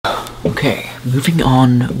Okay, moving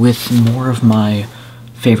on with more of my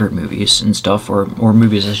favorite movies and stuff, or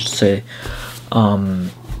movies I should say,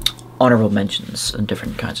 honorable mentions and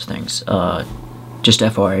different kinds of things. Just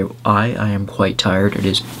FYI, I am quite tired. It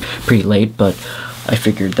is pretty late, but I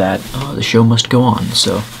figured that the show must go on,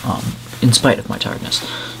 so, in spite of my tiredness.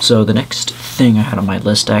 So the next thing I had on my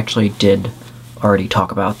list, I actually did already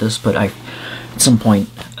talk about this, but at some point,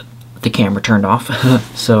 the camera turned off,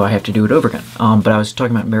 so I have to do it over again. But I was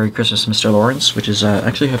talking about Merry Christmas, Mr. Lawrence, which is,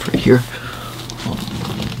 actually I have right here.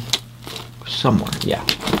 Somewhere, yeah,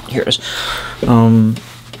 here it is. I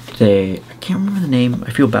can't remember the name, I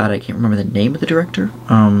feel bad, I can't remember the name of the director.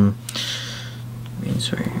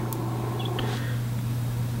 Sorry.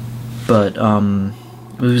 But,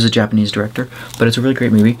 it was a Japanese director, but it's a really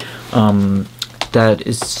great movie. That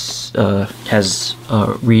is, has,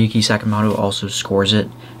 Ryuki Sakamoto also scores it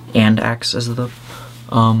and acts as the,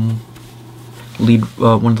 lead,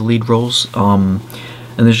 one of the lead roles. And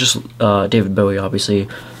there's just, David Bowie obviously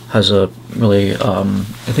has a really, I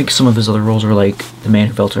think some of his other roles are like The Man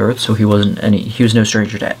Who Fell to Earth, so he was no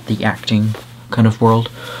stranger to the acting kind of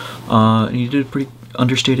world. And he did a pretty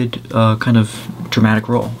understated, kind of dramatic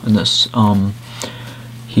role in this.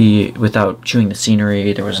 Without chewing the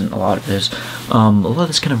scenery, there wasn't a lot of this. A lot of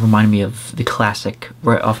this kind of reminded me of the classic,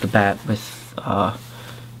 right off the bat, with,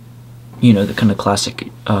 you know, the kind of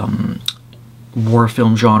classic, war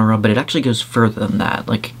film genre, but it actually goes further than that.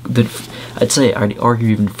 Like, I'd argue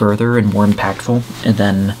even further and more impactful, and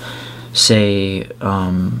then, say,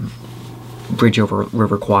 Bridge Over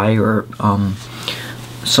River Kwai, or,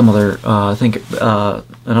 some other, I think,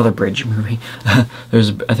 another bridge movie. I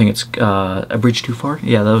think it's, A Bridge Too Far?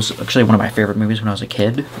 Yeah, that was actually one of my favorite movies when I was a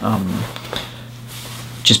kid.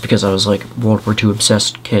 Just because I was, like, World War II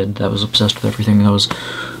obsessed kid that was obsessed with everything that was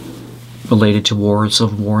related to war,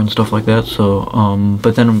 Civil War, and stuff like that. So,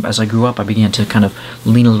 but then as I grew up, I began to kind of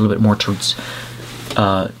lean a little bit more towards,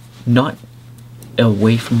 not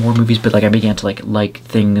away from war movies, but, like, I began to, like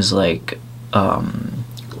things like,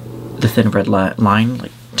 The Thin Red Line,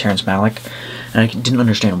 like Terrence Malick, and I didn't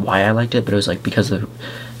understand why I liked it, but it was like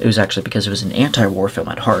it was actually because it was an anti-war film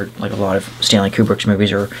at heart. Like a lot of Stanley Kubrick's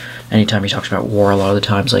movies, or anytime he talks about war, a lot of the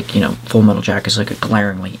times, like, you know, Full Metal Jacket is like a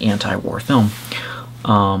glaringly anti-war film.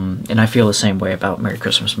 And I feel the same way about Merry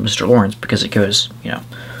Christmas, Mr. Lawrence, because it goes, you know,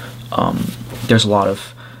 there's a lot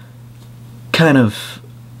of kind of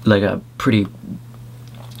like a pretty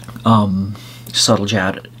subtle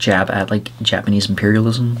jab at like Japanese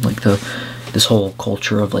imperialism, like this whole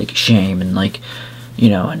culture of like shame and, like, you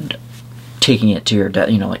know, and taking it to your death,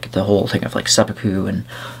 you know, like the whole thing of like seppuku, and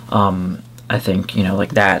I think, you know,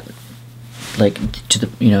 like that, like to the,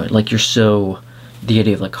 you know, like the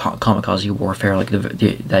idea of like kamikaze warfare, like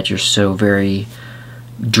that you're so very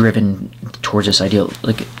driven towards this ideal,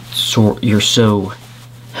 like, so you're so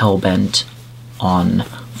hell-bent on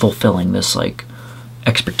fulfilling this like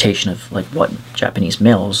expectation of like what Japanese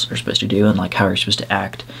males are supposed to do, and like how you're supposed to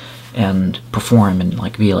act and perform and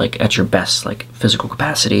like be like at your best like physical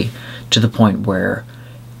capacity, to the point where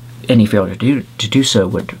any failure to do so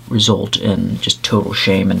would result in just total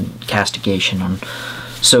shame and castigation, on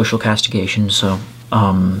social castigation. So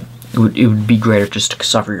it would be greater just to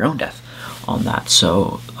suffer your own death on that.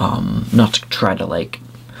 So not to try to like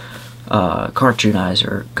cartoonize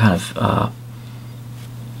or kind of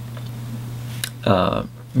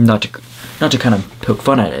not to kind of poke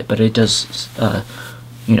fun at it, but it does,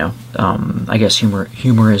 you know, I guess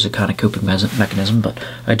humor is a kind of coping mechanism. But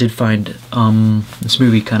I did find this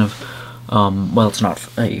movie kind of, well, it's not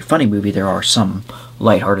a funny movie. There are some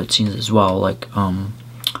lighthearted scenes as well, like,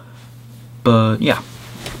 but yeah.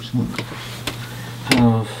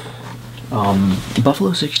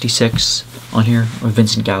 Buffalo 66 on here, or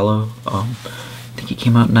Vincent Gallo. I think he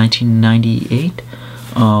came out in 1998.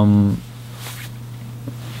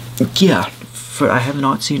 Yeah, I have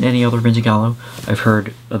not seen any other Vincent Gallo. I've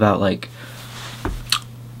heard about, like,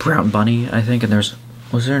 Brown Bunny, I think, and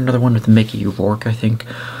was there another one with Mickey Rourke, I think,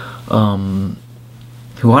 who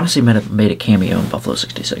honestly made a cameo in Buffalo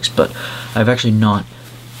 66, but I've actually not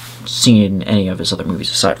seen any of his other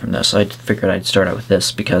movies aside from this. I figured I'd start out with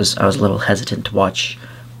this because I was a little hesitant to watch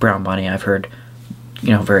Brown Bunny. I've heard,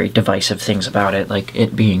 you know, very divisive things about it, like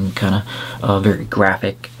it being kind of very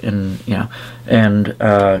graphic, and, you know, and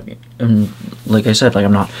like I said, like,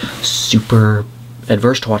 I'm not super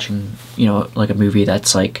adverse to watching, you know, like a movie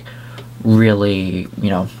that's like really,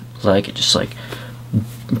 you know, like just like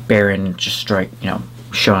barren, just straight, you know,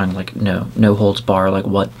 showing like no holds bar, like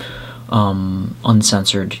what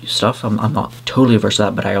uncensored stuff. I'm not totally averse to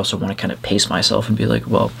that, but I also want to kind of pace myself and be like,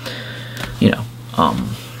 well, you know,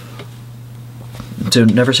 So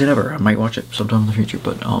never say never. I might watch it sometime in the future,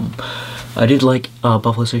 but I did like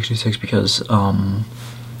Buffalo 66 because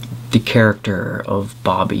the character of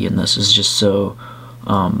Bobby in this is just so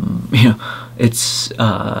you know, it's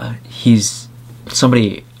he's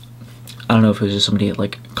somebody, I don't know if it was just somebody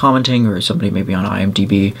like commenting or somebody maybe on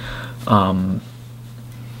IMDb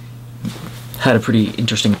had a pretty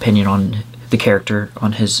interesting opinion on the character,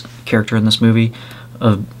 on his character in this movie,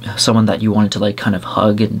 of someone that you wanted to like kind of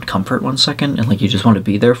hug and comfort one second, and like you just want to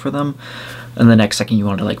be there for them, and the next second you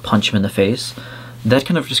want to like punch him in the face. That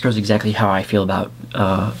kind of describes exactly how I feel about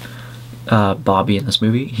Bobby in this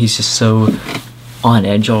movie. He's just so on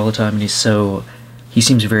edge all the time, and he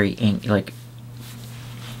seems very like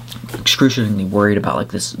excruciatingly worried about like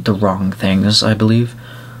the wrong things, I believe.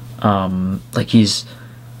 Like he's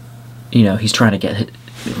trying to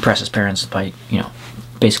impress his parents by,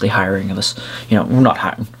 basically hiring this, not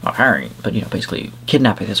hiring, but, basically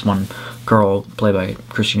kidnapping this one girl played by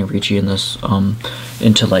Christina Ricci in this,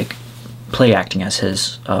 into like play acting as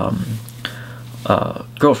his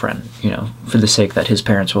girlfriend, for the sake that his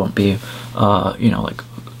parents won't be,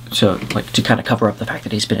 so like to kind of cover up the fact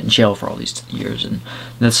that he's been in jail for all these years. And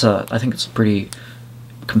that's I think it's a pretty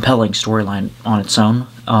compelling storyline on its own.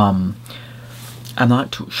 I'm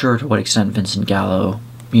not sure to what extent Vincent Gallo,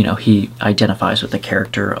 he identifies with the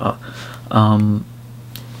character.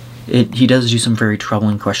 He does do some very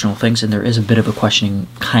troubling, questionable things, and there is a bit of a questioning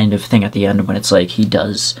kind of thing at the end when it's like he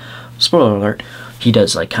does, spoiler alert, he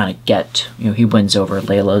does like kind of get, he wins over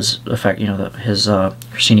Layla's effect, his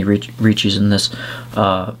Christina Ricci's in this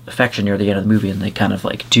affection near the end of the movie, and they kind of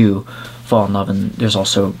like do fall in love. And there's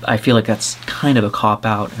also, I feel like that's kind of a cop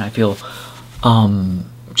out, and I feel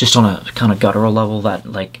just on a kind of guttural level that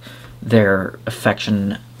like her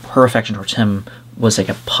affection towards him was like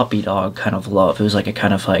a puppy dog kind of love. It was like a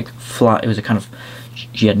kind of like it was a kind of,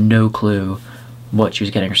 she had no clue what she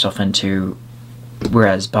was getting herself into,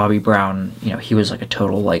 whereas Bobby Brown, he was like a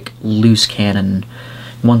total like loose cannon.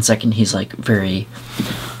 One second he's like very,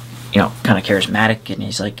 kind of charismatic, and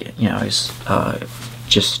he's like, he's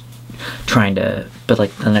just trying to, but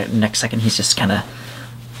like the next second he's just kind of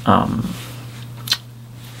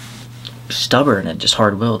stubborn and just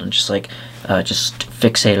hard-willed and just like just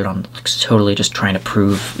fixated on like, totally just trying to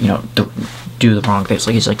prove, do the wrong things.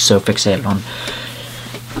 Like he's like so fixated on,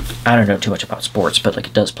 I don't know too much about sports, but like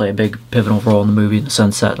it does play a big pivotal role in the movie in the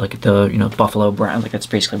sense that like the Buffalo Brown, like that's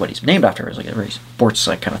basically what he's named after, is like a very sports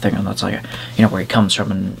like kind of thing, and that's like where he comes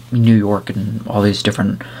from in New York, and all these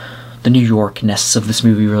different, the New Yorkness of this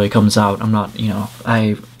movie really comes out. I'm not,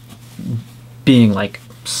 being like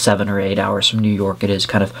 7 or 8 hours from New York, it is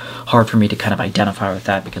kind of hard for me to kind of identify with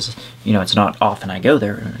that because, it's not often I go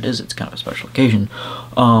there, and it's kind of a special occasion.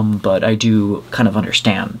 But I do kind of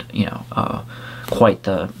understand, quite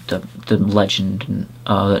the legend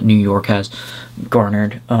that New York has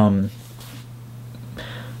garnered,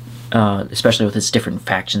 especially with its different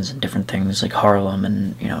factions and different things like Harlem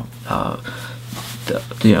and,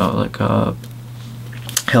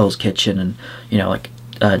 Hell's Kitchen and,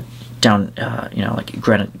 down, like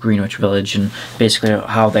Greenwich Village, and basically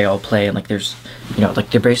how they all play, and like there's, like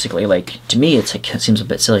they're basically like, to me it's like, it seems a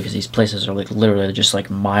bit silly because these places are like literally just like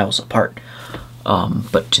miles apart,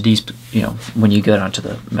 but to these, when you go down to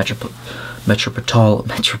the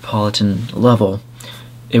metropolitan level,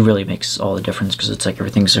 it really makes all the difference because it's like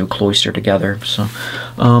everything's so cloistered together. So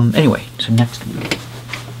anyway, so next week,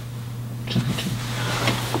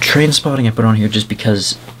 Trainspotting I put on here just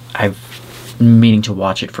because I've meaning to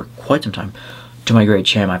watch it for quite some time. To my great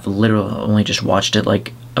shame, I've literally only just watched it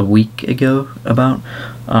like a week ago about,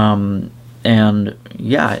 and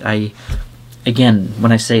yeah, I again,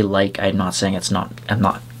 when I say like, I'm not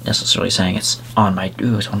necessarily saying it's on my,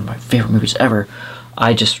 it's one of my favorite movies ever.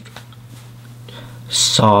 I just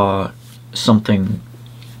saw something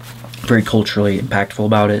very culturally impactful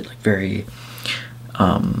about it, like very,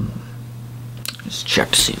 let's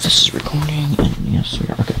check to see if this is recording, and yes, we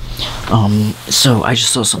are, okay. So I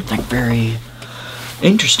just saw something very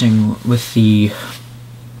interesting with the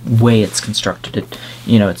way it's constructed. It,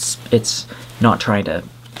 it's not trying to,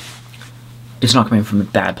 it's not coming from a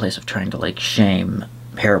bad place of trying to like shame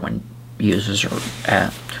heroin users or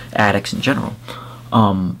addicts in general,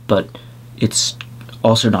 but it's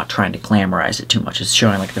also not trying to glamorize it too much. It's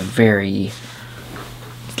showing like the very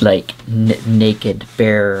like naked,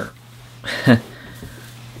 bare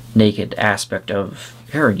naked aspect of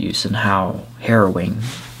heroin use and how harrowing,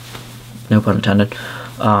 no pun intended,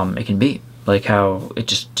 it can be. Like how it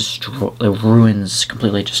just it ruins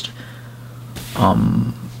completely, just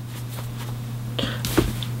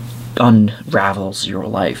unravels your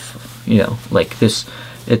life. Like this,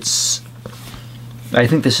 it's I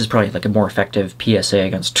think this is probably like a more effective PSA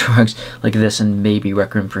against drugs, like this and maybe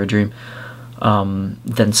Requiem for a Dream,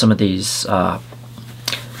 than some of these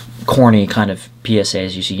corny kind of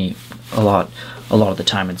PSAs you see a lot of the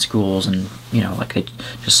time in schools, and like they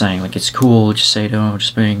just saying like it's cool, just say no,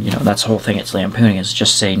 just being, that's the whole thing it's lampooning, is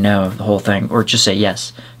just say no, the whole thing, or just say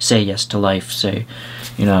yes to life, say,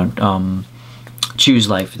 choose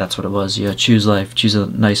life, that's what it was, yeah, choose life, choose a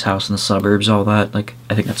nice house in the suburbs, all that. Like,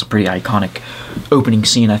 I think that's a pretty iconic opening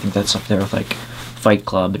scene. I think that's up there with like Fight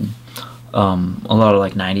Club and a lot of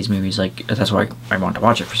like 90s movies. Like, that's why I wanted to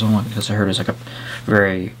watch it for so long, because I heard it was like a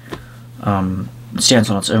very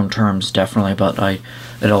stands on its own terms, definitely, but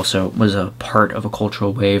it also was a part of a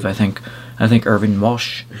cultural wave. I think Irving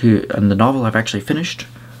Walsh, who, and the novel I've actually finished,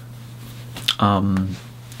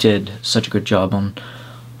 did such a good job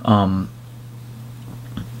on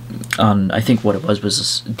I think what it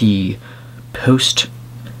was the post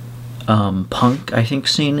punk, I think,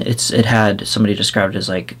 scene. It had, somebody described it as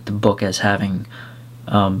like the book as having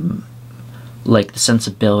like the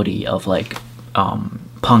sensibility of like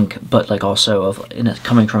punk, but like also of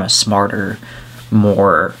coming from a smarter,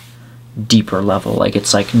 more deeper level. Like,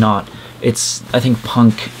 it's like not, it's, I think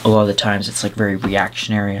punk a lot of the times it's like very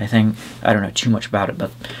reactionary. I don't know too much about it,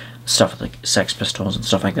 but stuff with like Sex Pistols and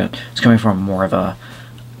stuff like that, it's coming from more of a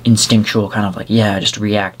instinctual kind of like, yeah, just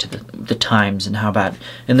react to the times and how bad,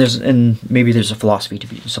 and maybe there's a philosophy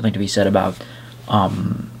something to be said about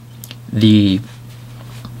the,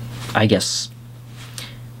 I guess,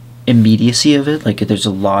 immediacy of it. Like, there's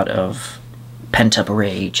a lot of pent-up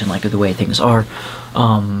rage and like the way things are,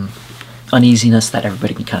 uneasiness that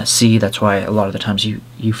everybody can kind of see. That's why a lot of the times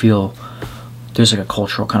you feel there's like a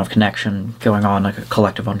cultural kind of connection going on, like a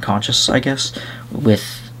collective unconscious, I guess, with,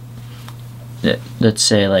 let's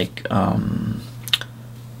say, like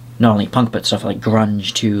not only punk but stuff like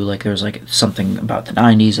grunge too. Like, there's like something about the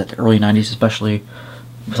 90s, at the early 90s especially,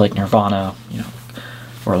 with like Nirvana,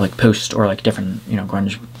 or like post, or like different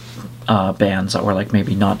grunge bands that were like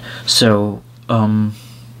maybe not so on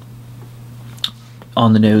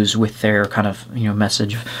the nose with their kind of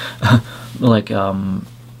message, like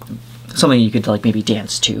something you could like maybe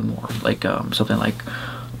dance to more, like something like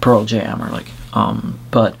Pearl Jam, or like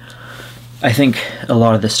but I think a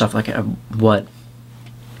lot of this stuff, like what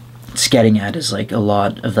it's getting at, is like a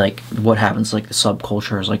lot of like what happens, like the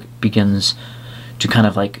subculture is like begins to kind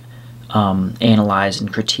of like analyze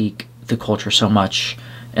and critique the culture so much,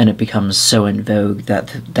 and it becomes so in vogue that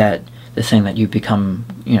the thing that you become,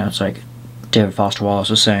 it's like David Foster Wallace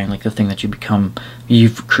was saying, like the thing that you become,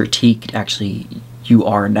 you've critiqued, actually you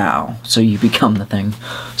are now, so you become the thing.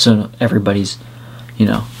 So everybody's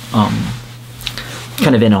kind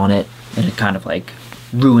of in on it, and it kind of like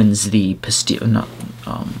ruins the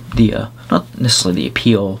not necessarily the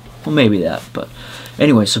appeal, well, maybe that, but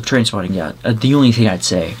anyway. So Trainspotting, yeah, the only thing I'd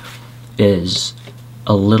say is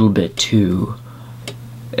a little bit too,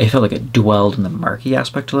 I felt like it dwelled in the murky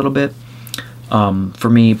aspect a little bit. For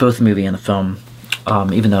me, both the movie and the film,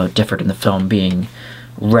 even though it differed in the film, being,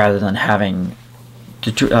 rather than having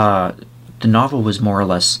the novel was more or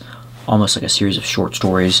less almost like a series of short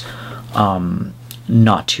stories,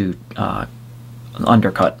 not to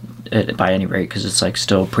undercut it by any rate, because it's like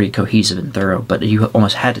still pretty cohesive and thorough, but you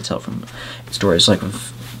almost had to tell from stories like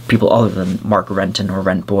of people other than Mark Renton or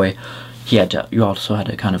Rent Boy. You also had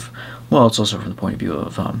to kind of, well, it's also from the point of view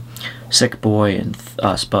of Sick Boy and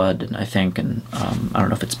Spud, and I think, and I don't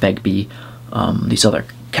know if it's Begbie, these other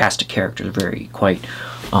cast of characters are very quite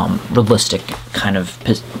realistic, kind of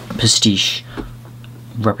pastiche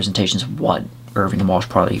representations of what Irving and Walsh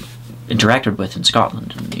probably interacted with in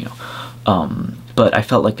Scotland, and but I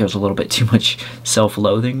felt like there was a little bit too much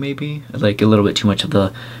self-loathing, maybe, like a little bit too much of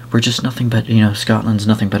the, we're just nothing but, Scotland's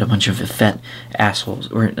nothing but a bunch of effete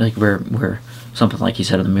assholes, or like we're something like he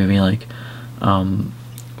said in the movie, like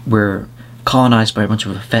we're colonized by a bunch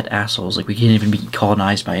of effete assholes, like we can't even be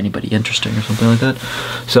colonized by anybody interesting or something like that.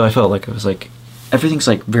 So I felt like it was like everything's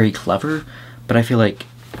like very clever, but I feel like,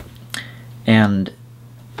 and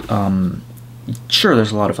sure,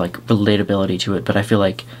 there's a lot of like relatability to it, but I feel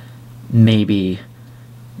like maybe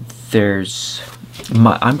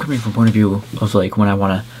I'm coming from a point of view of like when I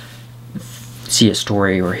want to see a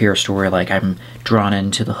story or hear a story, like I'm drawn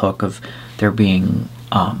into the hook of there being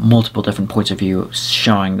multiple different points of view,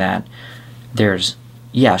 showing that there's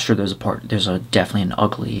definitely an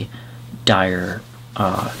ugly, dire,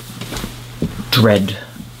 dread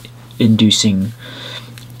inducing,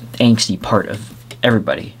 angsty part of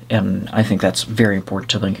everybody, and I think that's very important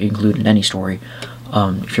to like include in any story,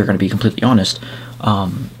 if you're going to be completely honest.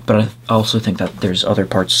 But I also think that there's other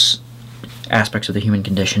aspects of the human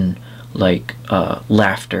condition, like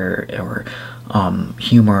laughter or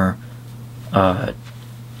humor,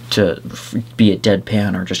 to be a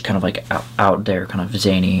deadpan or just kind of like out there, kind of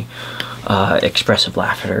zany, expressive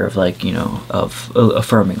laughter of like, you know, of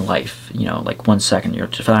affirming life. You know, like 1 second you're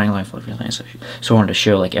defying life, so I wanted to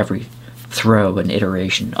show like every throw and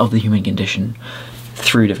iteration of the human condition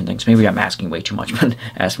through different things. Maybe I'm asking way too much, but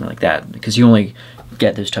ask me like that, because you only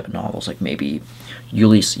get those type of novels like maybe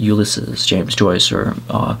Ulysses, James Joyce, or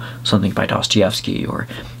something by Dostoevsky, or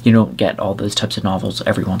you don't get all those types of novels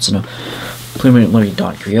every once in a maybe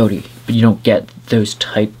Don Quixote, but you don't get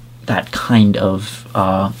that kind of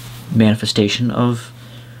manifestation of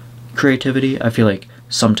creativity. I feel like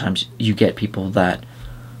sometimes you get people that,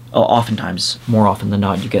 oftentimes, more often than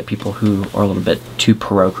not, you get people who are a little bit too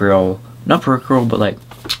parochial, not parochial, but like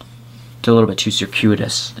they're a little bit too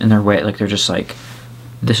circuitous in their way. Like they're just like,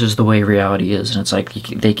 this is the way reality is, and it's like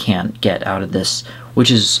they can't get out of this,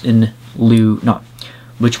 which is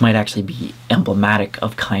which might actually be emblematic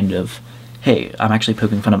of kind of, hey, I'm actually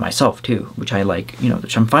poking fun at myself too, which I like, you know,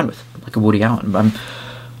 which I'm fine with, like a Woody Allen. I'm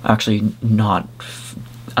actually not,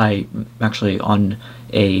 I'm actually on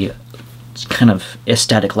a kind of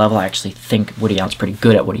aesthetic level, I actually think Woody Allen's pretty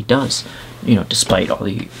good at what he does, you know,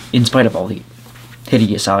 in spite of all the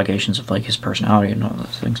hideous allegations of like his personality and all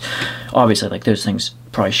those things. Obviously, like those things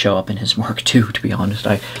probably show up in his work too, to be honest.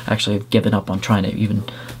 I actually have given up on trying to even,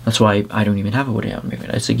 that's why I don't even have a Woody Allen movie.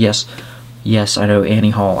 I said, yes, I know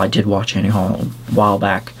Annie Hall, I did watch Annie Hall a while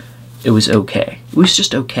back. It was okay. It was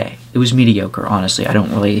just okay. It was mediocre, honestly. I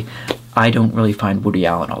don't really find Woody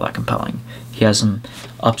Allen all that compelling. He has some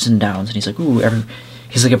ups and downs, and he's like,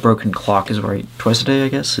 he's like a broken clock is right twice a day, I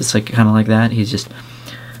guess. It's like kind of like that. He's just,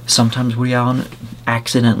 sometimes Woody Allen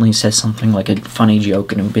accidentally says something like a funny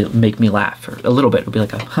joke, and it would make me laugh, or a little bit. It would be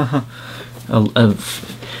like a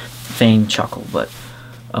feigned chuckle, but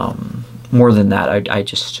more than that,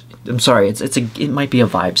 I'm sorry. It might be a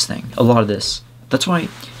vibes thing. A lot of this. That's why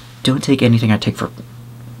don't take anything I take for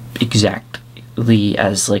exactly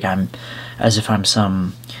as like as if I'm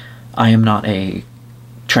some. I am not a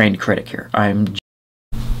trained critic here. Okay,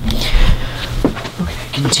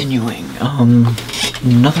 continuing.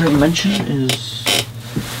 Another mention is,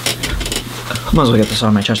 I might as well get this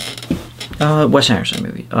on my chest. Wes Anderson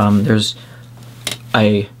movie.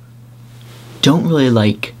 I don't really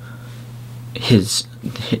like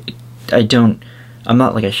I'm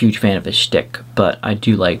not like a huge fan of his shtick, but I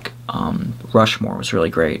do like, Rushmore was really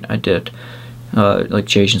great. I did, like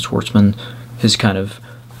Jason Schwartzman, his kind of,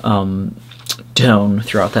 tone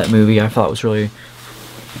throughout that movie I thought was really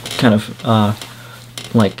kind of,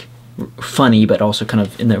 like, funny, but also kind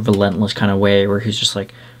of in the relentless kind of way where he's just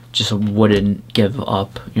like, just wouldn't give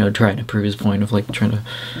up, you know, trying to prove his point of like trying to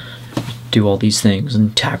do all these things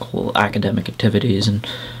and tackle academic activities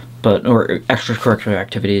or extracurricular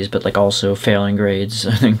activities, but like also failing grades,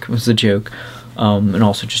 I think was the joke, and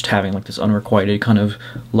also just having like this unrequited kind of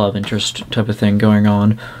love interest type of thing going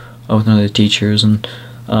on with one of the teachers. And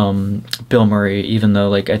Bill Murray, even though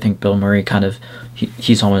like I think Bill Murray kind of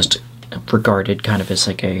he's almost regarded kind of as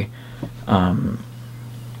like a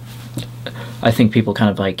I think people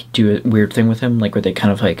kind of like do a weird thing with him, like where they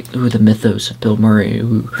kind of like, ooh, the mythos of Bill Murray,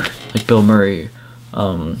 ooh, like Bill Murray,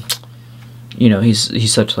 you know,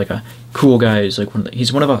 he's such like a cool guy. He's like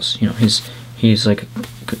he's one of us, you know. He's like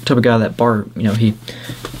a type of guy that you know, he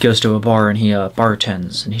goes to a bar and he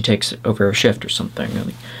bartends and he takes over a shift or something,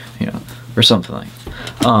 you know, or something like.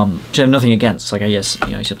 Which I have nothing against. Like I guess,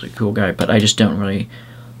 you know, he's just a cool guy, but I just don't really.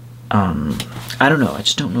 I don't know. I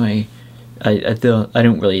just don't really. I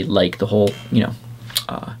don't really like the whole, you know,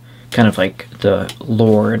 kind of like the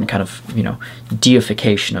lore and kind of, you know,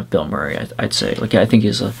 deification of Bill Murray. I'd say, like, I think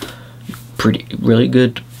he's a really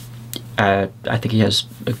good. I think he has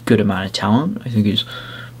a good amount of talent. I think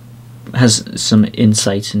has some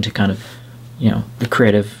insights into kind of, you know,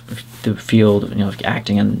 the field, you know, like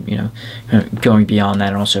acting, and you know, going beyond that,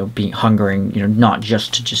 and also being hungering, you know, not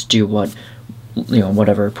just to do what, you know,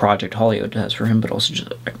 whatever project Hollywood has for him, but also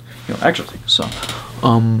just, you know, actual things. So,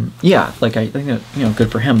 yeah, like I think that, you know,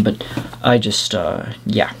 good for him, but I just,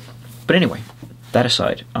 yeah. But anyway, that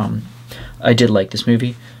aside, I did like this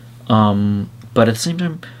movie, but at the same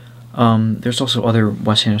time, there's also other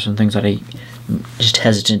Wes Anderson things that I'm just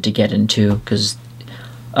hesitant to get into, because,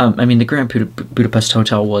 I mean, the Grand Budapest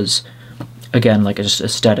Hotel was, again, like just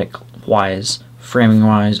aesthetic-wise,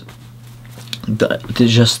 framing-wise,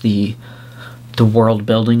 just the world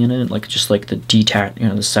building in it, like just like the you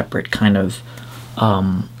know, the separate kind of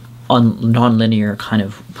non-linear kind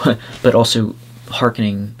of, but also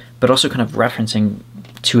kind of referencing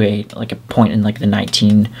to a point in like the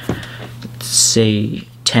 10s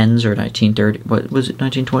 1910s or 1930, what was it,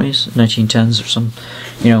 1920s, 1910s or some,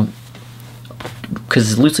 you know,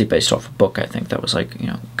 because it's loosely based off a book, I think, that was like, you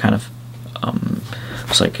know, kind of, it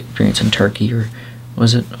was like experience in Turkey, or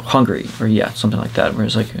was it Hungary, or yeah, something like that, where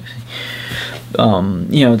it's like,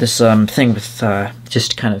 you know, this thing with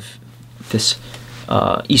just kind of this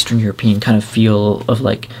Eastern European kind of feel of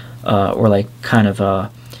like, or like kind of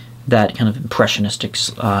that kind of impressionistic,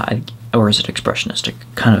 or is it expressionistic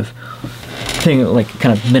kind of thing, like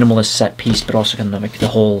kind of minimalist set piece, but also kind of like the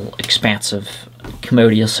whole expansive,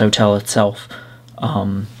 commodious hotel itself,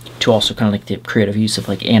 to also kind of like the creative use of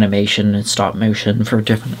like animation and stop motion for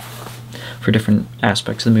different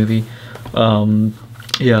aspects of the movie.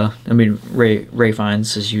 Yeah, I mean, Ray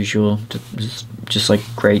Fiennes, as usual, just like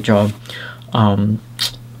great job.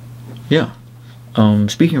 Yeah.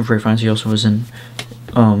 Speaking of Ray Fiennes, he also was in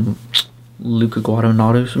Luca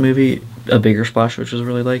Guadagnino's movie A Bigger Splash, which was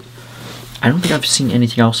really like. I don't think I've seen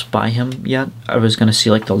anything else by him yet. I was gonna see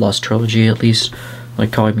like the Lust trilogy at least,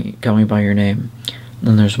 like Call Me by Your Name. And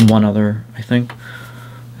then there's one other, I think.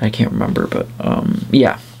 I can't remember, but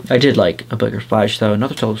yeah, I did like A Bigger Splash though.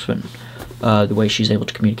 Another Tilda, the way she's able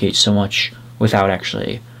to communicate so much without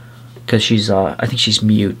actually, because she's I think she's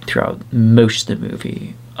mute throughout most of the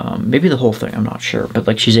movie. Maybe the whole thing, I'm not sure, but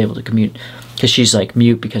like she's able to communicate because she's like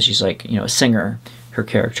mute because she's like, you know, a singer, her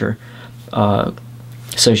character.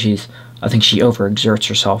 So I think she overexerts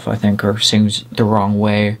herself, I think, or sings the wrong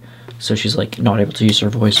way, so she's like not able to use her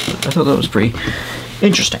voice. But I thought that was pretty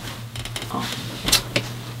interesting.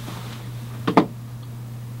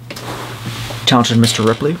 Talented Mr.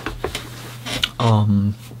 Ripley.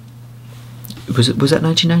 Was that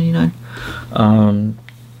 1999?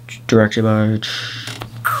 Directed by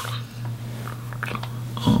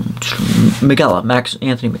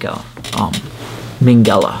Anthony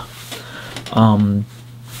Minghella.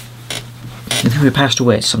 I think he passed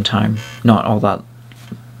away sometime. Not all that.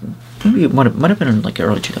 Maybe it might have been in like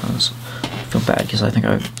early 2000s. I feel bad because I think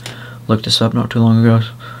I looked this up not too long ago.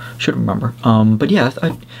 Should remember. But yeah,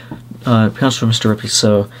 Talented Mr. Ripley.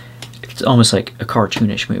 So it's almost like a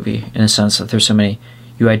cartoonish movie in a sense that there's so many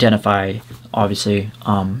you identify. Obviously,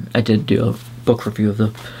 I did do a book review of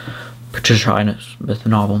the Patricia Highsmith with the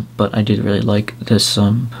novel, but I did really like this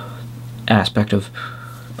aspect of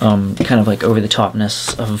kind of like over the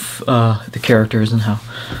topness of the characters, and how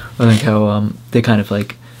they kind of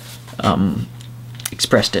like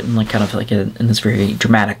expressed it in like kind of like in this very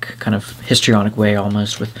dramatic kind of histrionic way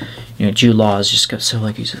almost, with, you know, Jude Law is just got so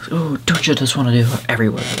like, he's like, oh, don't you just want to do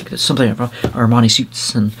everywhere, like there's something about Armani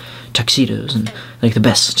suits and tuxedos and like the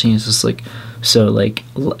best. He's just like so like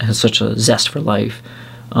has such a zest for life,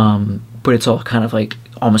 but it's all kind of like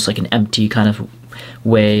almost like an empty kind of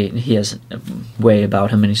way. He has a way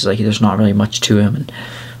about him, and he's like, there's not really much to him,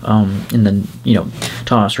 and then, you know,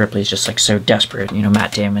 Thomas Ripley is just like so desperate. You know,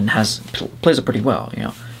 Matt Damon plays it pretty well, you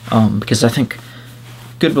know, because I think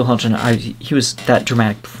Good Will Hunting, he was, that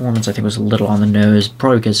dramatic performance I think was a little on the nose,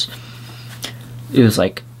 probably because it was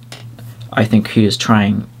like, I think he was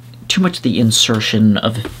trying too much the insertion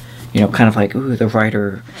of, you know, kind of like, ooh, the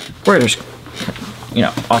writer's, you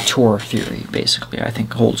know, auteur theory basically I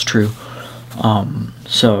think holds true.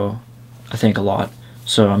 So I think a lot.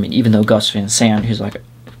 So I mean, even though Gus Van Sant, who's like a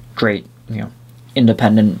great, you know,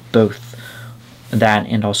 independent, both that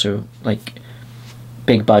and also like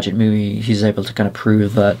big budget movie, he's able to kind of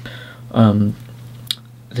prove that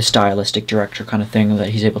the stylistic director kind of thing, that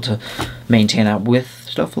he's able to maintain that with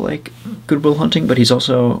stuff like Good Will Hunting. But he's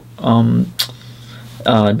also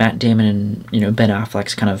Matt Damon and, you know, Ben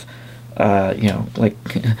Affleck's kind of you know, like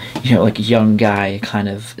a young guy kind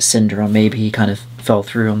of syndrome. Maybe he kind of fell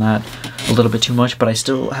through on that a little bit too much, but I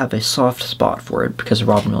still have a soft spot for it because of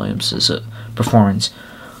Robin Williams' performance,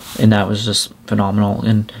 and that was just phenomenal.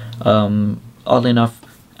 And oddly enough,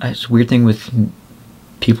 it's a weird thing with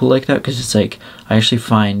people like that, because it's like, I actually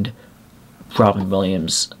find Robin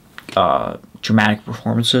Williams' dramatic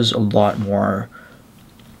performances a lot more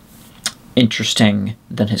interesting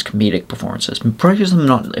than his comedic performances. Probably because I'm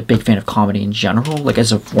not a big fan of comedy in general, like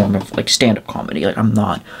as a form of like stand-up comedy. Like, I'm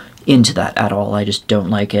not into that at all. I just don't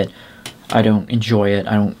like it. I don't enjoy it.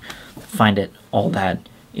 I don't find it all that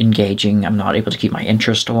engaging. I'm not able to keep my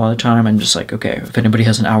interest a lot of the time. I'm just like, okay, if anybody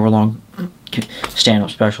has an hour-long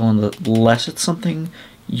stand-up special, unless it's something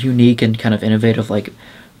unique and kind of innovative like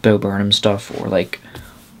Bo Burnham stuff, or like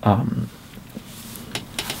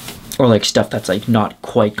stuff that's like not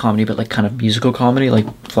quite comedy but like kind of musical comedy, like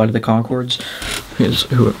Flight of the Conchords,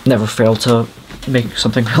 who never failed to make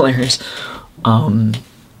something hilarious.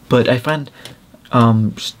 But I find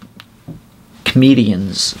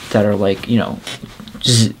comedians that are like, you know,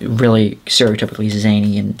 just really stereotypically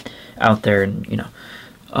zany and out there, and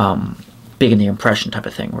big in the impression type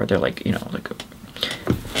of thing, where they're like,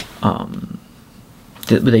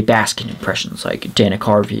 they bask in impressions, like Dana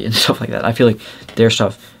Carvey and stuff like that. I feel like their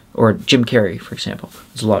stuff, or Jim Carrey, for example,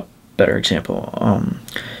 is a lot better example,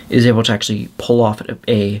 is able to actually pull off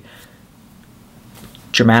a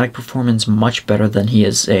dramatic performance much better than he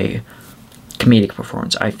is a comedic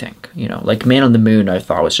performance, I think. Like Man on the Moon, I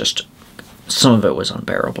thought was just, some of it was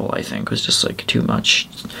unbearable, I think. It was just like too much,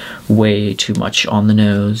 way too much on the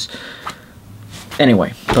nose.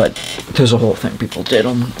 Anyway, but there's a whole thing people did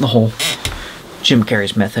on the whole Jim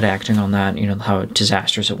Carrey's method acting on that, how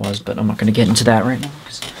disastrous it was, but I'm not going to get into that right now,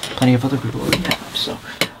 because plenty of other people already have, so.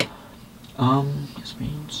 This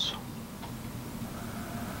means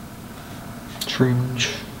Truman.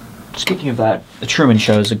 Speaking of that, The Truman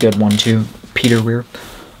Show is a good one too. Peter Weir.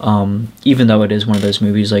 Even though it is one of those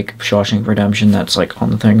movies like Shawshank Redemption that's like on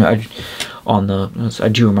the thing, I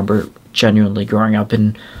do remember genuinely growing up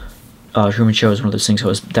in Truman Show is one of those things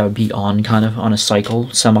that would be on kind of on a cycle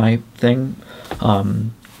semi thing.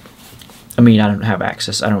 I mean, I don't have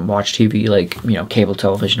access. I don't watch TV like, cable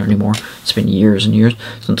television anymore. It's been years and years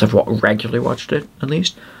since I've regularly watched it, at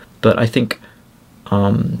least. But I think,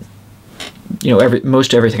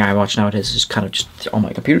 most everything I watch nowadays is kind of just on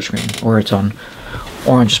my computer screen, or it's on,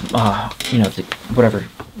 or on just, whatever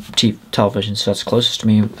television that's closest to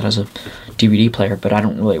me that has a DVD player. But I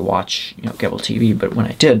don't really watch, cable TV. But when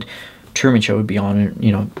I did, Truman Show would be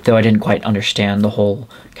on, though I didn't quite understand the whole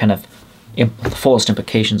kind of the fullest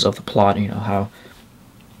implications of the plot, how,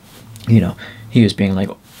 he was being like,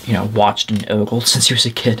 watched and ogled since he was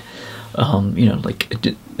a kid, like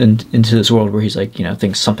into this world where he's like,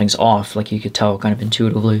 thinks something's off, like you could tell kind of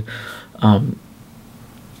intuitively. I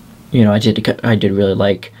did really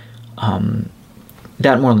like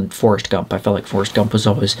that more than Forrest Gump. I felt like Forrest Gump was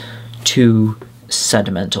always too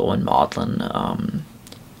sentimental and maudlin.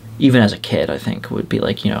 Even as a kid, I think would be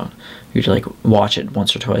like, you'd like watch it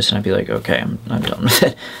once or twice and I'd be like, okay, I'm done with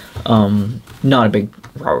it. Not a big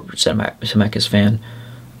Robert Zemeckis fan.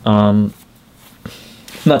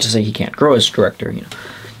 Not to say he can't grow as a director,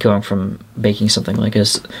 going from making something like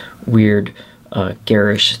this weird,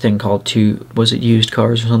 garish thing called was it Used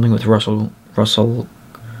Cars or something with Russell, who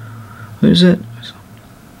is it?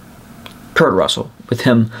 Kurt Russell, with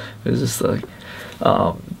him. It was just like,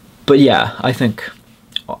 but yeah, I think,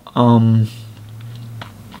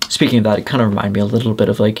 speaking of that, it kind of reminded me a little bit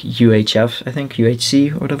of like UHF, I think,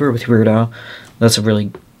 UHC or whatever, with Weird Al. That's a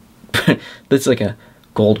really, that's like a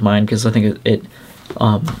gold mine, because I think it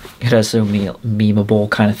has so many memeable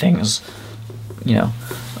kind of things,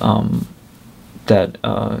 that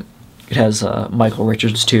it has Michael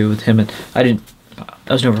Richards too, with him, and I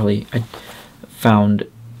found him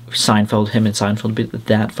and Seinfeld to be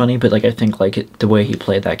that funny, but like I think like the way he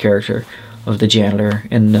played that character of the janitor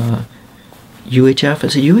in UHF,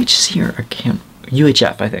 is it UHC or I can't,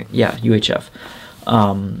 UHF, I think, yeah, UHF,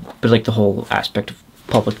 but like the whole aspect of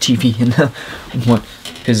public TV and what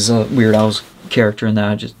his Weird Al's character in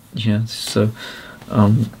that, just so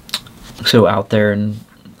out there and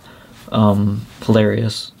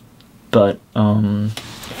hilarious. But anyway,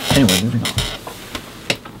 moving on.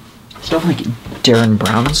 Stuff like Darren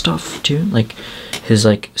Brown and stuff too, like his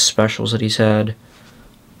like specials that he's had.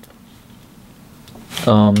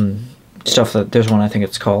 Stuff that there's one, I think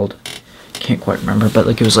it's called, can't quite remember, but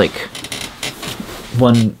like it was like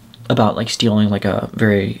one about like stealing like a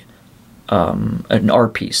very an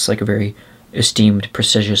art piece, like a very esteemed,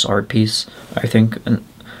 prestigious art piece, I think. And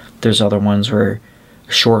there's other ones where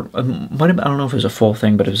short, I don't know if it was a full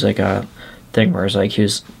thing, but it was like a thing where it's like he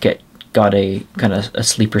was got a kind of a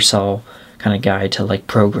sleeper cell kind of guy to like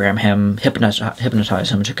program him, hypnotize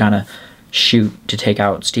him to kind of shoot, to take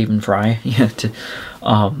out Stephen Fry, to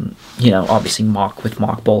obviously mock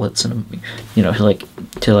bullets, and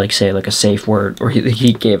to like say like a safe word, or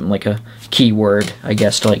he gave him like a keyword, I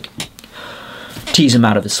guess, to like tease him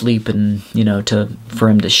out of his sleep, and for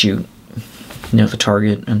him to shoot the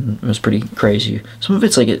target. And it was pretty crazy. Some of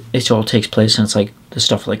it's like it all takes place, and it's like the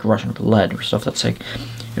stuff like Russian roulette or stuff that's like,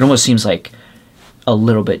 it almost seems like a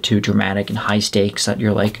little bit too dramatic and high stakes, that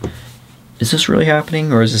you're like, is this really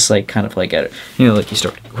happening, or is this like kind of like like you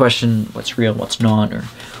start to question what's real, what's not, or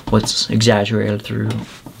what's exaggerated through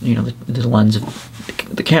the lens of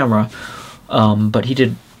the camera. But he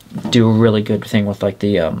did do a really good thing with like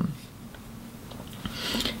the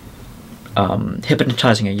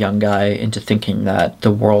hypnotizing a young guy into thinking that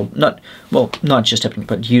the world, not just hypnotic,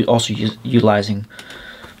 but also utilizing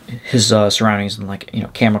his surroundings and like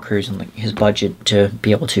camera crews and like his budget to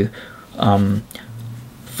be able to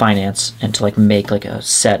finance and to like make like a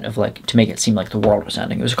set of like to make it seem like the world was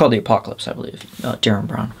ending. It was called The Apocalypse, I believe. Darren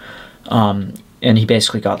Brown, and he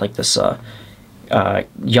basically got like this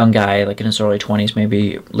young guy, like in his early 20s,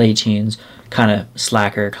 maybe late teens, kind of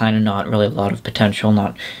slacker, kind of not really a lot of potential,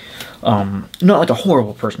 not like a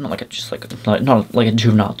horrible person, not like not like a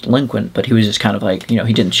juvenile delinquent, but he was just kind of like,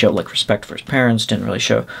 he didn't show like respect for his parents, didn't really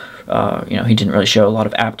show, he didn't really show a lot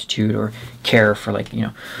of aptitude or care for like,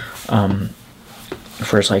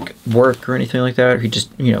 for his like work or anything like that. Or he just,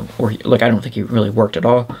 I don't think he really worked at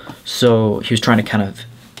all. So he was trying to kind of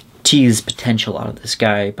tease potential out of this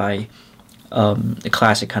guy by the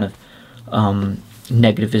classic kind of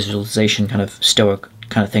negative visualization kind of stoic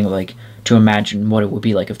kind of thing, like to imagine what it would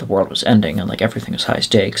be like if the world was ending and like everything was high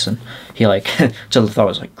stakes. And he like so I thought it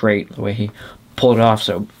was like great the way he pulled it off.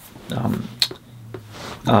 So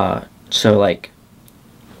so like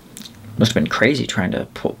must have been crazy trying to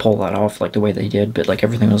pull that off like the way they did, but like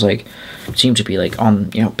everything was like seemed to be like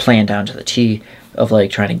on planned down to the T of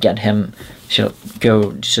like trying to get him to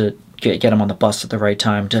go to get him on the bus at the right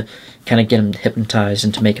time, to kind of get him hypnotized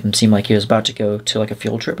and to make him seem like he was about to go to like a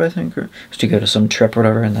field trip, I think, or to go to some trip or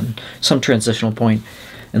whatever, and then some transitional point,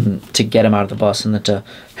 and to get him out of the bus, and then to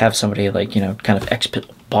have somebody like kind of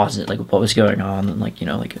exposit like what was going on, and like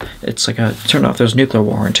like it's like a turn off there's nuclear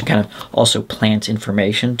war, and to kind of also plant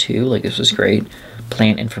information too, like this was great,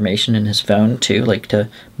 plant information in his phone too, like to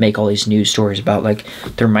make all these news stories about like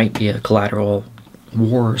there might be a collateral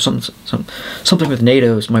war or something with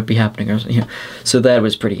NATO's might be happening, or so that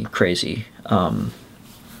was pretty crazy. And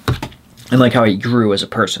like how he grew as a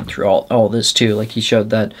person through all this too. Like he showed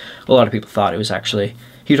that a lot of people thought it was actually,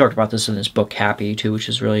 he talked about this in his book Happy too, which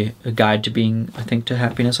is really a guide to being, I think, to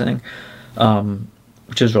happiness, I think,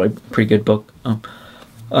 which is really a pretty good book.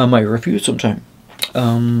 I might review it sometime.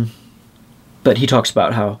 But he talks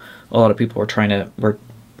about how a lot of people were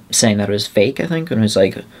saying that it was fake, I think, and it was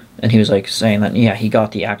like, and he was like saying that he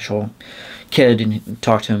got the actual kid and he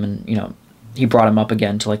talked to him, and he brought him up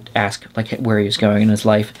again to like ask like where he was going in his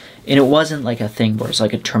life, and it wasn't like a thing where it's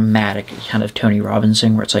like a traumatic kind of Tony Robbins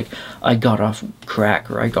thing where it's like I got off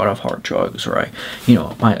crack or I got off hard drugs or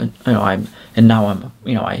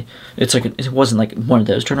it's like it wasn't like one of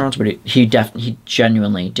those turnarounds, but he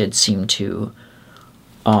genuinely did seem to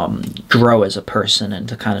grow as a person and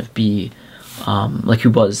to kind of be like he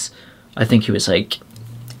was, I think he was like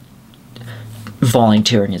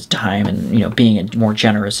volunteering his time and being a more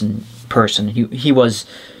generous person. He was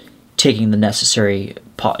taking the necessary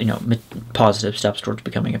positive steps towards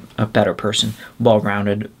becoming a better person,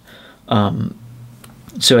 well-rounded.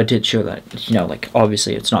 So it did show that like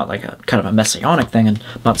obviously it's not like a kind of a messianic thing, and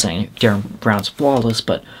I'm not saying Darren Brown's flawless,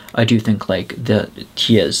 but I do think like that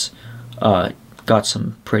he has got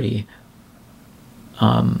some pretty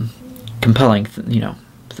compelling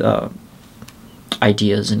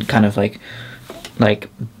ideas, and kind of like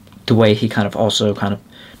the way he kind of also kind of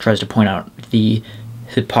tries to point out the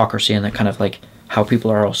hypocrisy and that kind of like how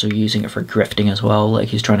people are also using it for grifting as well. Like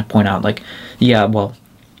he's trying to point out like, yeah, well,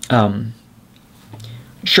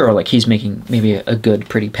 sure, like he's making maybe a good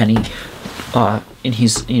pretty penny, and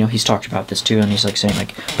he's talked about this too, and he's like saying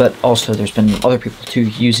like, but also there's been other people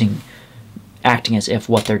too acting as if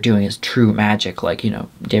what they're doing is true magic, like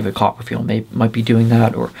David Copperfield might be doing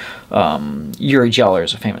that, or Uri Geller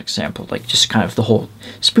is a famous example, like just kind of the whole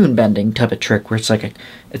spoon bending type of trick where it's like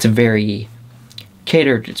it's a very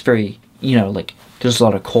catered, it's very like there's a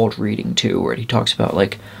lot of cold reading too, where he talks about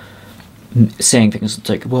like saying things. It's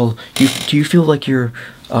like, well, do you feel like you're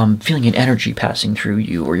feeling an energy passing through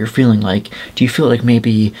you, or do you feel like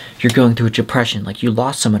maybe you're going through a depression, like you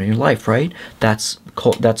lost someone in your life, right? That's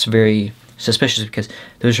very suspicious, because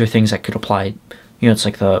those are things that could apply, it's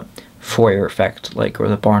like the Fourier effect, like, or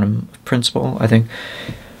the Barnum principle, I think.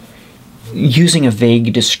 Using a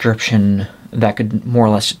vague description that could more or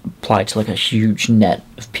less apply to like a huge net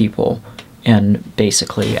of people, and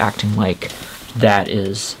basically acting like that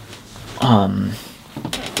is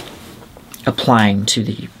applying to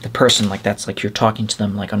the person, like that's like you're talking to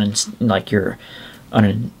them like you're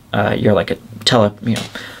like a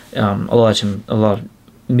a lot of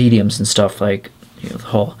mediums and stuff, like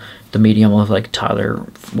the medium of like Tyler,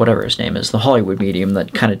 whatever his name is, the Hollywood medium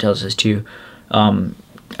that kind of does this too.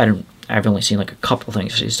 I've only seen like a couple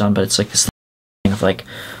things he's done, but it's like this thing of like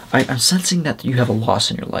I'm sensing that you have a loss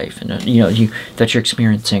in your life, and that you're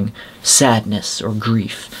experiencing sadness or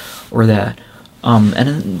grief or that,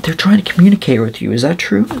 and they're trying to communicate with you. Is that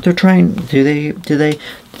true? They're trying. Did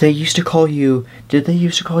they used to call you? Did they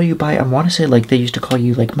used to call you by? I want to say like they used to call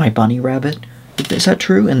you like my bunny rabbit. Is that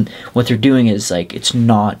true? And what they're doing is like it's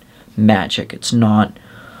not magic. It's not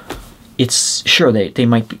it's sure they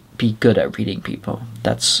might be good at reading people.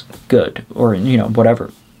 That's good, or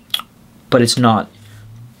whatever. But it's not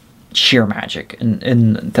sheer magic,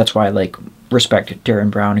 and that's why I like respect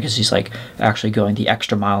Darren Brown, because he's like actually going the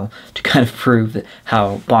extra mile to kind of prove that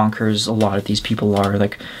how bonkers a lot of these people are,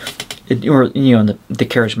 like, or the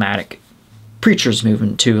charismatic preachers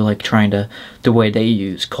movement too, like trying to the way they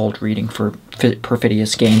use cold reading for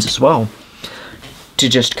perfidious gains as well, to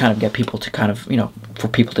just kind of get people to kind of for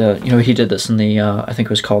people to he did this in the I think it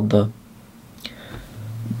was called the,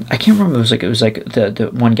 I can't remember, it was like the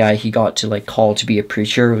one guy he got to like call to be a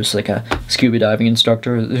preacher. It was like a scuba diving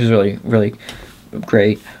instructor. It was really, really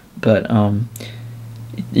great. But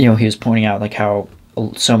he was pointing out like how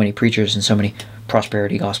so many preachers and so many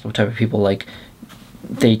prosperity gospel type of people, like,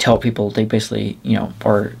 they tell people, they basically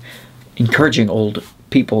are encouraging old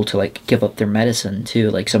people to like give up their medicine too,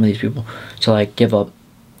 like some of these people to like give up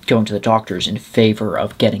going to the doctors in favor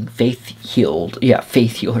of getting faith healed. Yeah,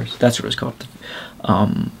 faith healers, that's what it's called.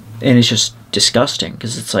 And it's just disgusting,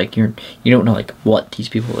 because it's like you don't know like what these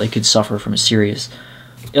people, they could suffer from a serious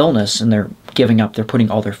illness, and they're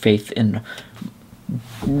putting all their faith in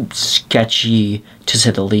sketchy, to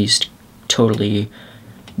say the least, totally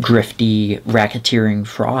grifty, racketeering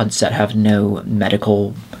frauds that have no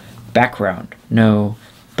medical background. No,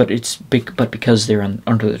 but because they're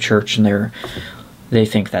under the church, and they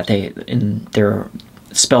think that they're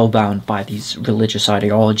spellbound by these religious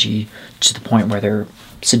ideology, to the point where they're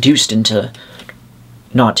seduced into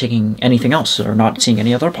not taking anything else, or not seeing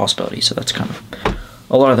any other possibilities. So that's kind of,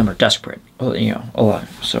 a lot of them are desperate, a lot.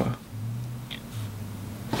 So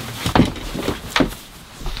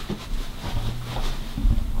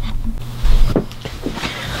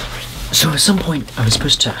at some point I was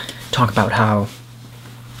supposed to talk about how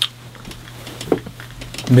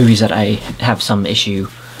movies that I have some issue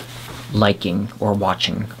liking or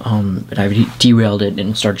watching, but I derailed it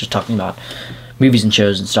and started just talking about movies and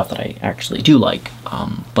shows and stuff that I actually do like.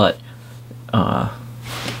 But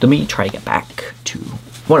let me try to get back to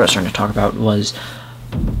what I was trying to talk about, was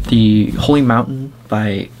The Holy Mountain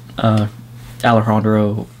by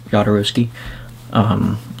Alejandro Jodorowsky.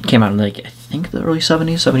 Came out in like, I think the early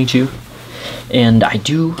 70s, 72. And I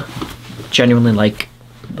do genuinely like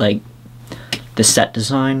the set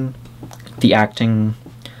design, the acting,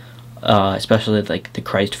 especially like the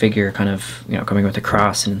Christ figure kind of coming with the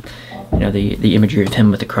cross, and the imagery of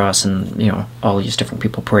him with the cross, and all these different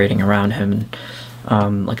people parading around him,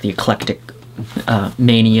 and like the eclectic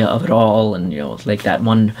mania of it all, and like that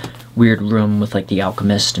one weird room with like the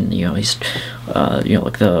alchemist, and he's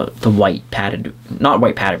like the white padded, not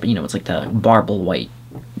white padded, but it's like the marble white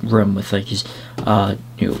room with like these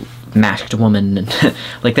masked woman, and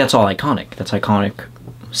like that's all iconic. That's iconic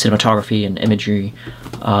cinematography and imagery.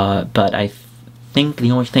 But I think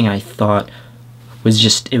the only thing I thought was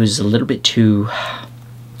just, it was a little bit too,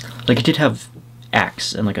 like, it did have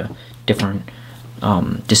acts and like a different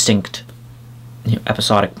distinct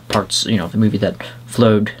episodic parts of the movie that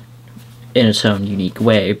flowed in its own unique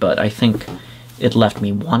way, but I think it left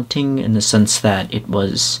me wanting, in the sense that it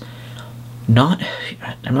was not,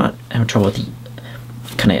 I'm not having trouble with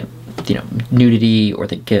the kind of nudity, or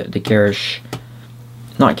the garish,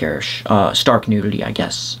 not garish, stark nudity, I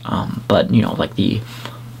guess, but like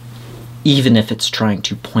even if it's trying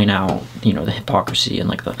to point out the hypocrisy and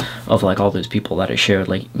like of like all those people that it showed,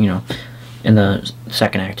 like in the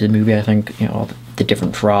second act of the movie, I think all the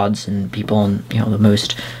different frauds and people, and the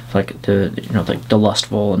most like the like the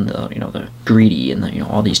lustful, and the greedy, and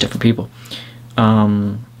all these different people,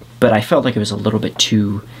 but I felt like it was a little bit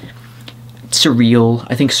too surreal.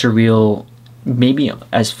 I think surreal, maybe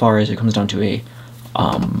as far as it comes down to a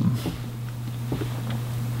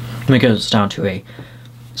when it goes down to a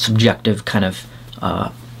subjective kind of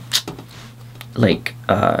like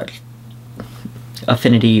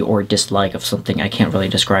affinity or dislike of something. I can't really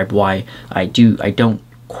describe why I don't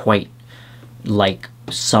quite like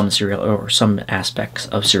some aspects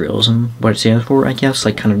of surrealism, what it stands for, I guess,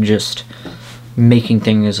 like kind of just making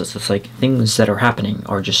things, it's just like things that are happening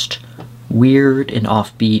are just weird and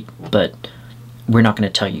offbeat, but we're not going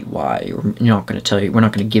to tell you why, or we're not going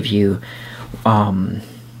to give you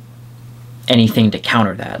anything to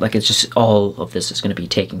counter that. Like, it's just, all of this is going to be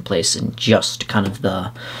taking place in just kind of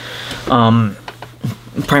the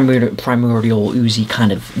primordial oozy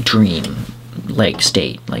kind of dream like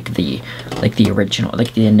state, like the original,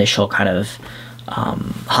 like the initial kind of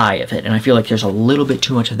high of it. And I feel like there's a little bit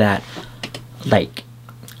too much of that, like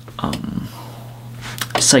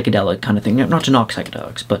psychedelic kind of thing. Not to knock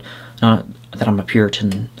psychedelics, but not that I'm a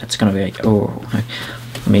Puritan that's gonna be like, oh,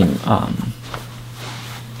 I mean,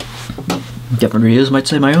 different videos might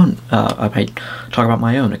say my own. I might talk about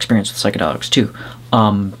my own experience with psychedelics too,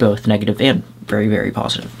 both negative and very, very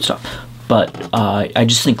positive stuff. But I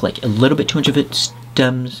just think like a little bit too much of it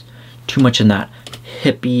stems too much in that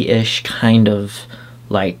hippie-ish kind of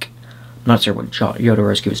like. I'm not sure what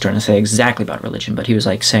Jodorowsky was trying to say exactly about religion, but he was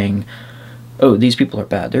like saying, "Oh, these people are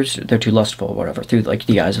bad. They're too lustful, or whatever." Through like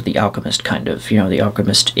the eyes of the alchemist, kind of, the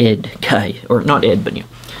alchemist id guy, or not id, but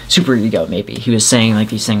super ego maybe. He was saying like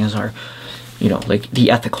these things are, like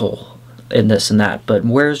the ethical in this and that. But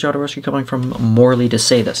where is Jodorowsky coming from morally to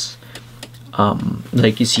say this?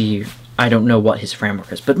 Like you see, I don't know what his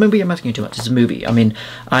framework is, but maybe I'm asking you too much. It's a movie. I mean,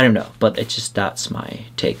 I don't know, but it's just that's my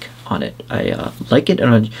take on it. I like it,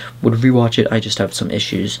 and I would rewatch it. I just have some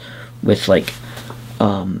issues with like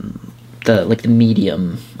the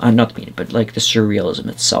medium, not the medium, but like the surrealism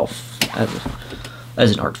itself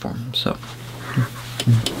as an art form. So.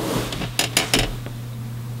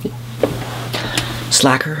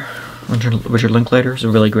 Slacker, Richard Linklater is a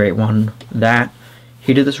really great one. That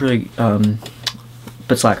he did this really,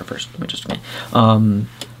 but Slacker first. Let me just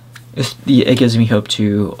it gives me hope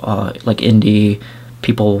to like indie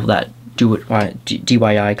people that do it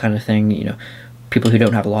DIY kind of thing. People who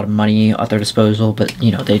don't have a lot of money at their disposal, but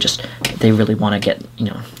they really want to get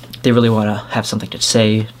they really want to have something to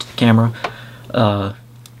say to the camera.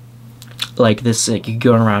 Like this, like you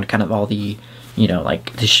going around kind of all the.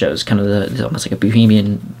 Like this shows kind of the almost like a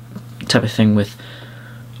bohemian type of thing with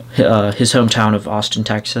his hometown of Austin,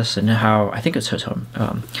 Texas, and how I think it's his home.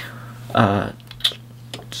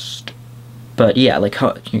 But yeah, like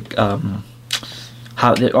how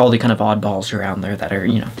all the kind of oddballs around there that are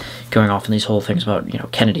going off in these whole things about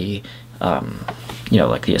Kennedy,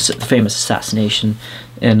 like the famous assassination,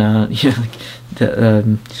 and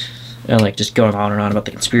like just going on and on about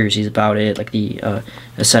the conspiracies about it, like the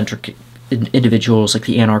eccentric individuals, like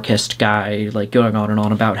the anarchist guy, like going on and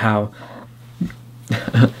on about how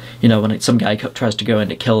when some guy tries to go in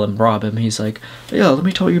to kill him, rob him, he's like, "Yeah, let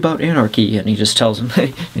me tell you about anarchy," and he just tells him,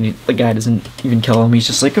 and the guy doesn't even kill him. He's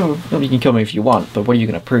just like, "Oh, well, you can kill me if you want, but what are you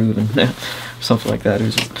gonna prove?" And something like that.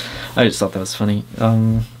 I just thought that was funny.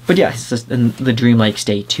 But yeah, it's just in the dreamlike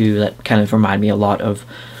state too. That kind of reminded me a lot of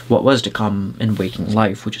what was to come in Waking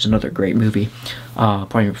Life, which is another great movie,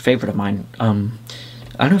 probably a favorite of mine.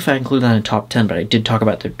 I don't know if I include that in top 10, but I did talk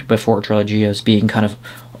about the Before trilogy as being kind of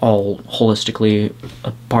all holistically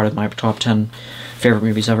a part of my top 10 favorite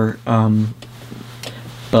movies ever.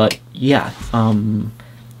 But yeah,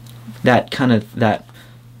 that kind of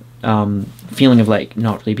feeling of like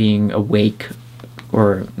not really being awake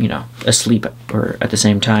or asleep or at the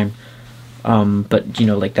same time. But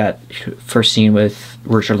like that first scene with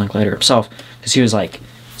Richard Linklater himself, because he was like,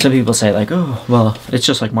 some people say like, oh well, it's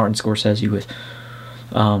just like Martin Scorsese with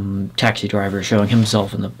Taxi Driver, showing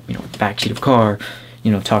himself in the backseat of a car,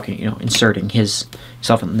 talking, inserting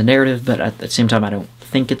himself in the narrative. But at the same time, I don't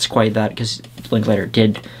think it's quite that, because Linklater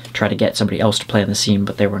did try to get somebody else to play in the scene,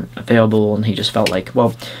 but they weren't available, and he just felt like,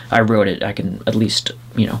 well, I wrote it, I can at least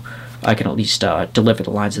deliver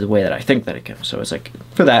the lines of the way that I think that it can. So it's like,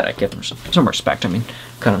 for that, I give him some respect. I mean,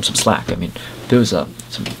 cut him some slack. I mean, there was like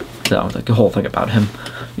the whole thing about him,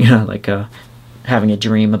 like having a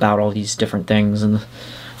dream about all these different things, and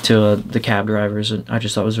to the cab drivers, and I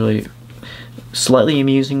just thought it was really slightly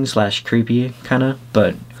amusing / creepy kind of.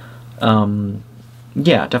 But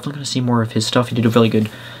yeah, definitely gonna see more of his stuff. He did a really good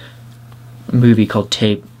movie called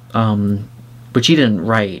Tape, which he didn't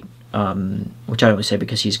write, which I only say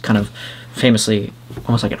because he's kind of famously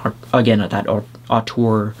almost like that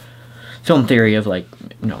auteur film theory of like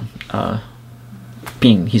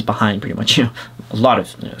he's behind pretty much a lot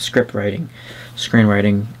of script writing,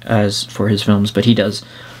 screenwriting as for his films, but he does.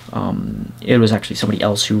 It was actually somebody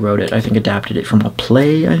else who wrote it. I think adapted it from a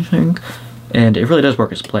play, I think, and it really does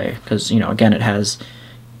work as a play because again it has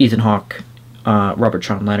Ethan Hawke, Robert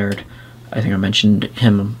Sean Leonard. I think I mentioned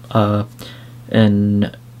him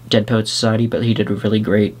in Dead Poets Society, but he did a really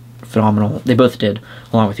great, phenomenal. They both did,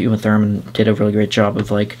 along with Uma Thurman, did a really great job of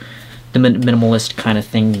like the minimalist kind of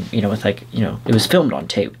thing. With like it was filmed on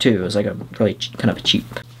tape too. It was like a really kind of a cheap.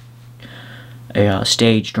 A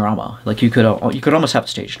stage drama, like you could almost have a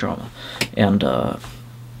stage drama, and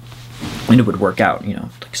it would work out,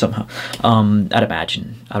 like somehow. I'd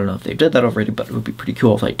imagine. I don't know if they did that already, but it would be pretty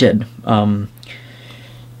cool if they did.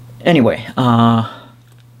 Anyway, but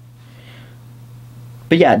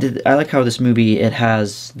yeah, I like how this movie, it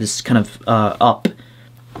has this kind of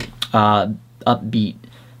upbeat.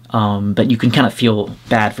 But you can kind of feel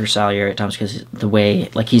bad for Salieri at times because the way,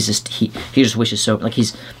 like, he just wishes so, like,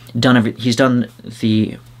 he's done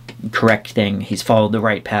the correct thing, he's followed the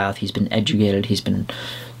right path, he's been educated, he's been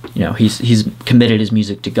you know, he's committed his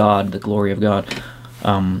music to God, the glory of God,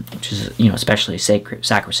 which is, you know, especially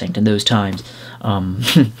sacrosanct in those times.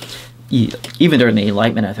 Even during the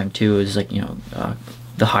Enlightenment, I think too, is like, you know,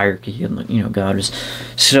 the hierarchy and, you know, God was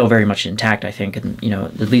still very much intact, I think, and, you know,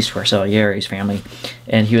 at least for Salieri's family,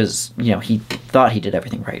 and he was, you know, he thought he did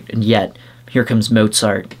everything right, and yet here comes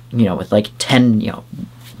Mozart, you know, with like 10, you know,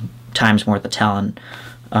 times more the talent,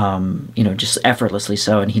 you know, just effortlessly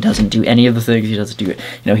so, and he doesn't do any of the things. He doesn't do it,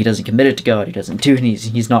 you know, he doesn't commit it to God. He doesn't do it.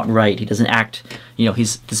 He's not right. He doesn't act, you know,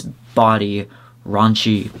 he's this body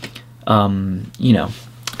raunchy, you know,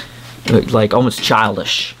 like almost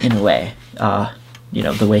childish in a way. You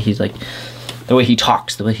know, the way he's like, the way he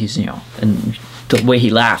talks, the way he's, you know, and the way he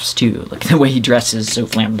laughs too, like the way he dresses, so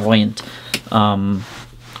flamboyant.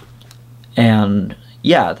 And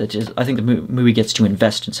yeah, that is, I think the movie gets to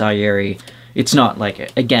invest in Salieri. It's not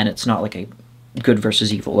like, again, it's not like a good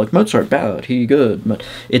versus evil, like Mozart bad, he good, but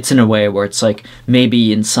it's in a way where it's like,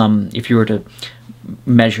 maybe in some, if you were to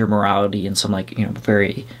measure morality in some, like, you know,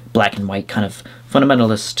 very black and white kind of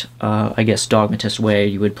fundamentalist, I guess, dogmatist way,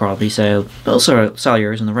 you would probably say, well,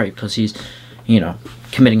 Salieri's in the right, because he's, you know,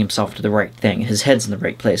 committing himself to the right thing. His head's in the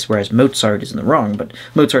right place, whereas Mozart is in the wrong, but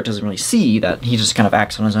Mozart doesn't really see that. He just kind of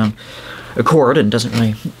acts on his own accord and doesn't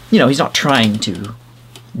really, you know, he's not trying to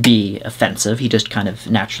be offensive. He just kind of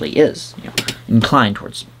naturally is, you know, inclined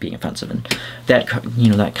towards being offensive, and that, you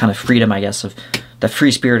know, that kind of freedom, I guess, of that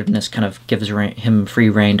free-spiritedness kind of gives him free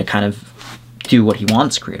reign to kind of do what he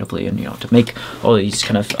wants creatively, and, you know, to make all these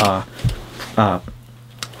kind of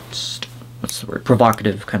what's the word,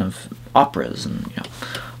 provocative kind of operas, and, you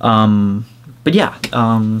know, but yeah,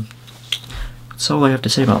 that's all I have to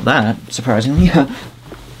say about that, surprisingly.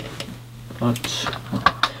 But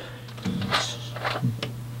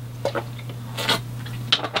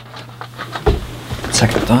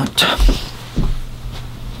second thought.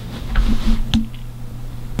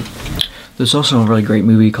 There's also a really great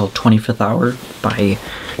movie called 25th Hour,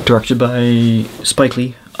 directed by Spike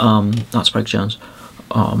Lee, not Spike Jonze.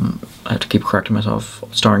 I have to keep correcting myself.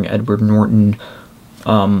 Starring Edward Norton,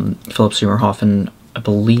 Philip Seymour Hoffman, I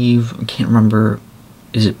believe, I can't remember,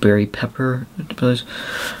 is it Barry Pepper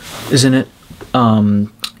is in it? Anna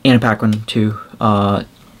Paquin too,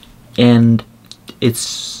 and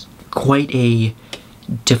it's quite a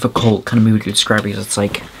difficult kind of movie to describe, because it's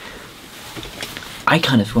like, I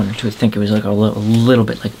kind of wanted to think it was like a little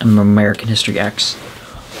bit like an American History X,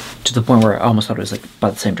 to the point where I almost thought it was like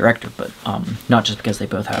by the same director, but not just because they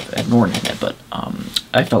both have Ed Norton in it, but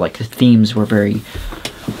I felt like the themes were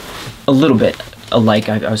a little bit alike.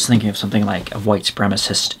 I was thinking of something like a white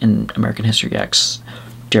supremacist in American History X,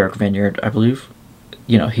 Derek Vineyard, I believe.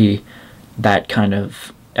 You know, that kind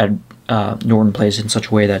of Ed Norton plays in such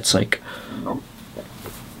a way that's like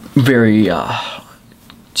very,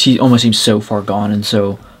 he almost seems so far gone and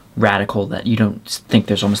so radical that you don't think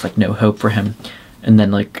there's almost like no hope for him. And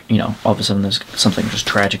then, like, you know, all of a sudden there's something just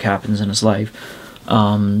tragic happens in his life.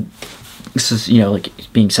 This is, you know, like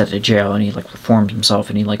being sent to jail, and he like reforms himself,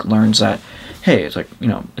 and he like learns that, hey, it's like, you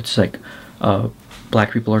know, it's like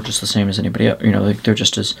black people are just the same as anybody else, you know, like they're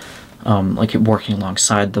just as like working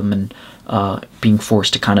alongside them, and being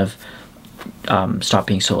forced to kind of stop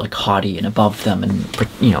being so like haughty and above them, and,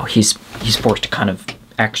 you know, he's forced to kind of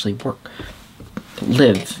actually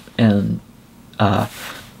live and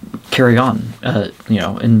carry on, you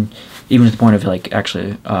know, and even to the point of like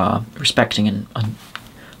actually respecting and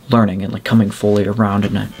learning and like coming fully around,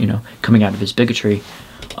 and you know, coming out of his bigotry,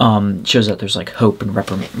 shows that there's like hope and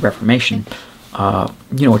reformation,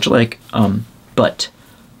 you know, which like, but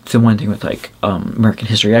the one thing with like American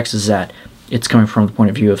History X is that it's coming from the point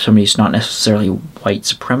of view of somebody who's not necessarily white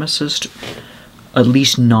supremacist, at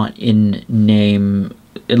least not in name,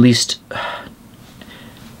 at least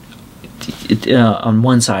on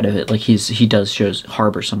one side of it, like he does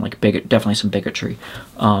harbor some like definitely some bigotry.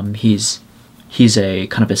 He's a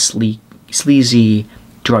kind of a sleazy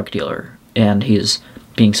drug dealer, and he's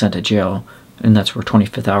being sent to jail, and that's where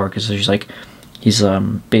 25th Hour, because he's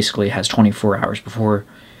basically has 24 hours before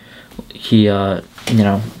he you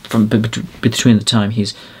know, from between the time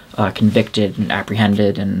he's convicted and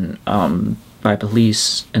apprehended and by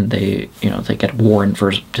police, and they, you know, they get a warrant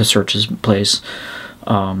to search his place,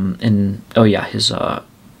 and oh yeah, his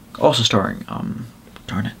also starring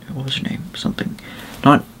darn it, what was her name, something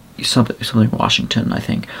Washington, I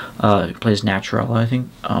think, plays Naturella, I think,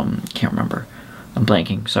 can't remember, I'm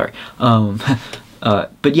blanking, sorry,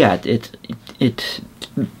 but yeah, it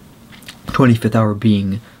 25th Hour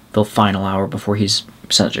being the final hour before he's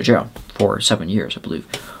sent to jail for 7 years, I believe,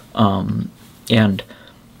 and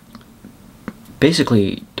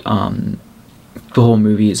basically the whole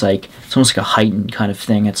movie is like, it's almost like a heightened kind of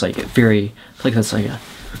thing. It's like very, I feel like that's like a,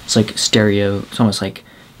 it's like stereo. It's almost like,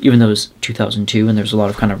 even though it's 2002 and there's a lot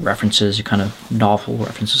of kind of references, kind of novel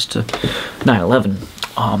references to 9/11,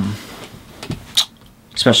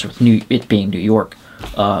 especially with it being New York.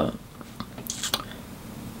 I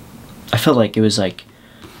felt like it was like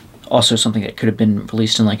also something that could have been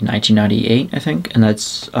released in like 1998, I think, and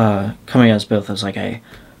that's coming as both as like a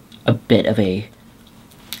bit of a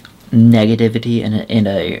negativity and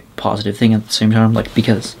a positive thing at the same time, like,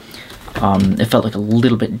 because it felt like a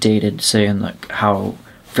little bit dated, saying like how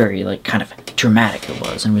very like kind of dramatic it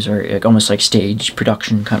was, and it was very like almost like stage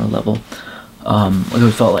production kind of level.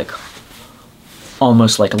 It felt like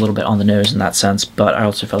almost like a little bit on the nose in that sense, but I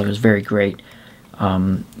also felt it was very great,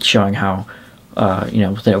 showing how you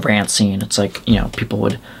know, the rant scene, it's like, you know, people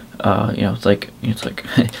would you know, it's like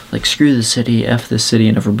like screw the city, F this city,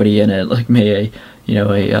 and everybody in it, like, may a, you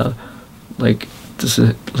know, a like this,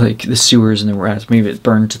 like the sewers and the rats, maybe it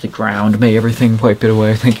burned to the ground, may everything wipe it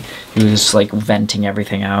away. I think he was like venting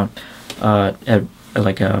everything out at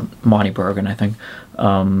like a Monty Bergen, I think.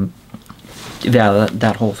 Yeah,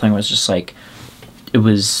 that whole thing was just like, it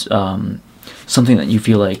was something that you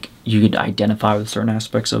feel like you could identify with certain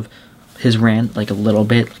aspects of his rant, like a little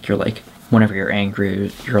bit. Like, you're like, whenever you're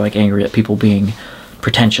angry, you're like angry at people being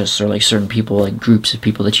pretentious, or like certain people, like groups of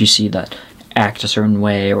people that you see that act a certain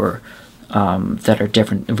way, or that are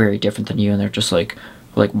different, very different than you, and they're just like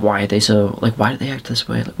why are they so, like, why do they act this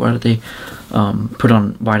way, like why do they put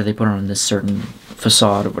on this certain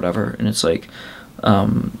facade or whatever. And it's like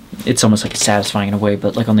it's almost like satisfying in a way,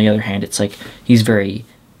 but like on the other hand, it's like he's very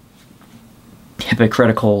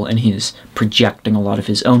hypocritical, and he's projecting a lot of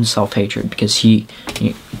his own self-hatred, because she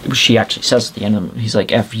actually says at the end of him, he's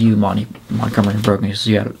like, F you, Montgomery Brogan, because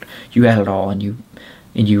you had it all, and you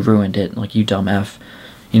ruined it, like, you dumb F.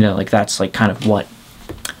 You know, like, that's like kind of what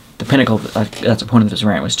the pinnacle of, like, that's the point of his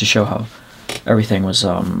rant, was to show how everything was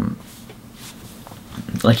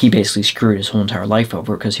like, he basically screwed his whole entire life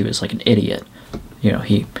over because he was like an idiot. You know,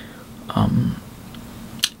 he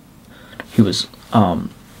was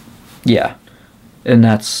yeah. And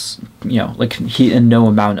that's, you know, like, he, in no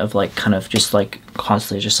amount of like kind of just like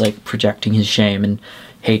constantly just like projecting his shame and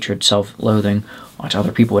hatred, self-loathing onto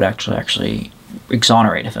other people would actually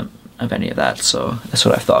exonerate him of any of that. So that's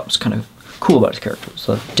what I thought was kind of cool about his character, was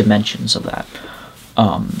the dimensions of that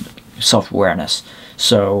self-awareness.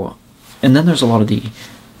 So, and then there's a lot of the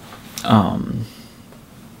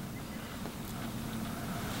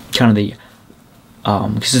kind of the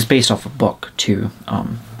because it's based off a book too.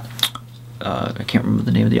 I can't remember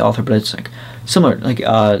the name of the author, but it's like similar. Like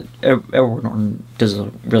Edward Norton does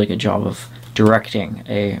a really good job of directing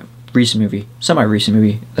a semi-recent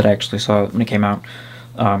movie that I actually saw when it came out,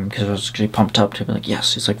 because I was actually pumped up to be like,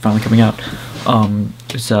 yes, it's like finally coming out.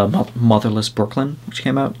 It's Motherless Brooklyn, which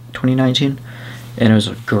came out 2019, and it was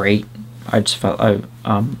a great. I just felt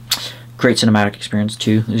great cinematic experience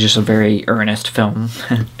too. It's just a very earnest film.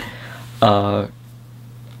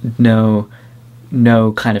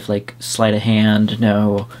 No kind of like sleight of hand,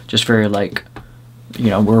 no, just very like, you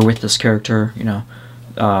know, we're with this character, you know,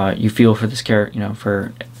 you feel for this character, you know,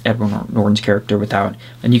 for Edward Norton's character, without,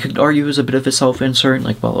 and you could argue as a bit of a self-insert,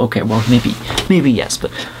 like, well, okay, well, maybe yes,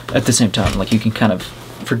 but at the same time, like, you can kind of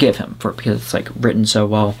forgive him for it, because it's like written so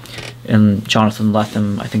well, and Jonathan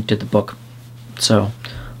Lethem, I think, did the book, so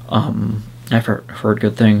I've heard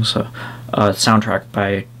good things. So soundtrack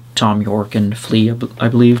by Tom York and Flea, I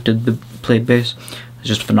believe, played bass. It's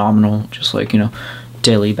just phenomenal. Just like, you know,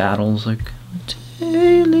 daily battles, like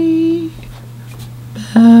daily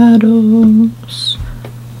battles.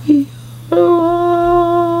 We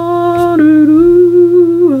are to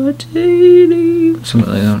do a daily,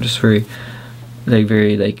 something like that. Just very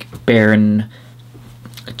like barren.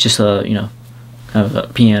 Just a, you know, kind of a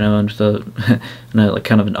piano and like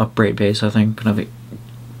kind of an upright bass. I think kind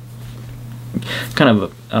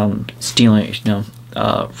of stealing, you know,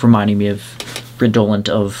 reminding me of redolent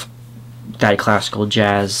of that classical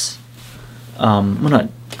jazz, well, not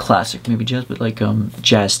classic maybe jazz, but like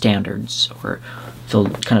jazz standards, or the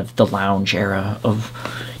kind of the lounge era of,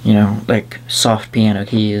 you know, like soft piano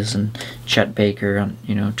keys and Chet Baker on,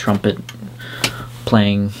 you know, trumpet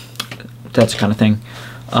playing, that kind of thing.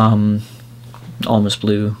 Almost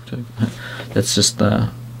Blue, that's just the,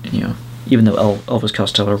 you know, even though Elvis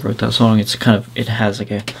Costello wrote that song, it's kind of, it has like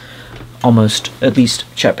a, almost, at least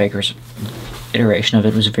Chet Baker's iteration of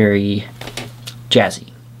it was very jazzy,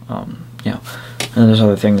 you know, and there's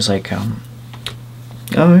other things like, I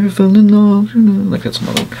fell in love, you know, like that's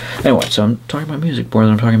another one. Anyway, so I'm talking about music more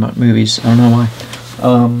than I'm talking about movies, I don't know why.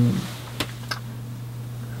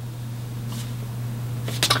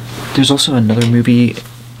 There's also another movie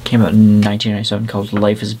came out in 1997 called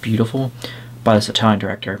Life is Beautiful by this Italian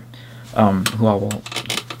director,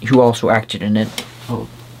 who also acted in it. Oh,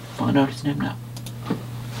 find out his name now.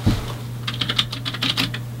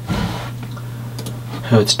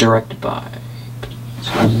 So it's directed by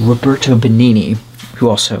Roberto Benigni, who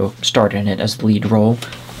also starred in it as the lead role.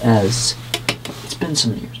 As it's been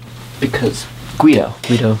some years, because Guido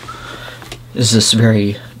is this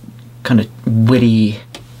very kind of witty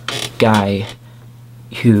guy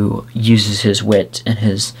who uses his wit and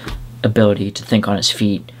his ability to think on his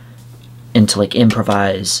feet and to like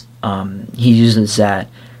improvise. He uses that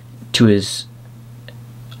to his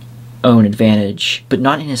own advantage, but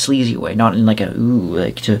not in a sleazy way, not in like a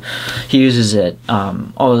he uses it,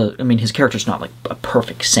 although I mean his character's not like a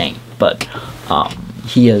perfect saint, but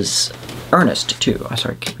he is earnest too. I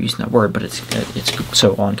sorry I keep using that word, but it's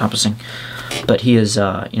so all encompassing. But he is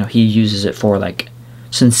he uses it for like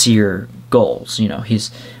sincere goals.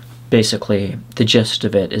 He's basically, the gist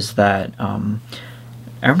of it is that I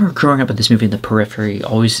remember growing up with this movie in the periphery,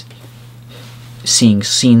 always seeing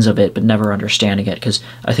scenes of it but never understanding it, because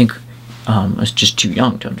I think I was just too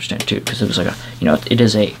young to understand it too, because it was like it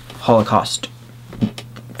is a Holocaust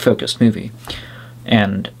focused movie,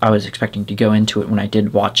 and I was expecting to go into it when I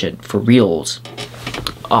did watch it for reals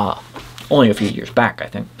only a few years back, I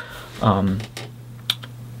think.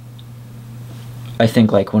 I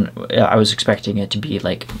think like when I was expecting it to be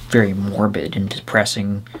like very morbid and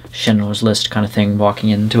depressing, Schindler's List kind of thing, walking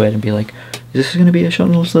into it and be like, is this going to be a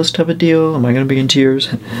Schindler's List type of deal? Am I going to be in tears?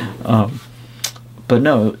 But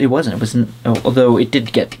no, it wasn't. It wasn't. Although it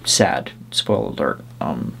did get sad. Spoiler alert.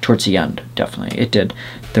 Towards the end, definitely it did.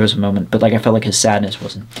 There was a moment, but like I felt like his sadness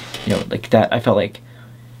wasn't, like that. I felt like,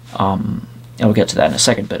 I'll get to that in a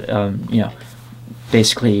second. But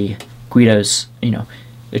basically Guido's,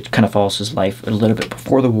 it kind of follows his life a little bit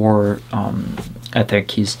before the war. I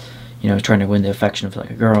think he's, trying to win the affection of like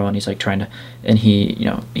a girl, and he's like trying to, and he,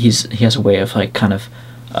 he has a way of like kind of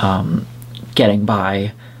getting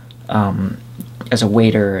by as a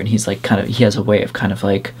waiter, and he's like he has a way of kind of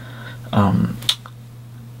like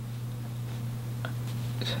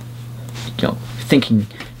thinking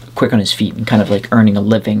quick on his feet and kind of like earning a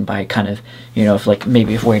living by kind of, if like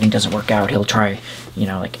maybe if waiting doesn't work out, he'll try,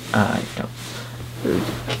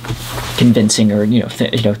 convincing or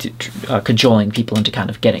cajoling people into kind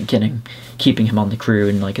of keeping him on the crew,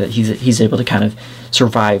 and like he's able to kind of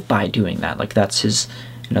survive by doing that. Like that's his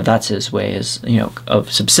way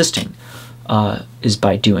of subsisting, is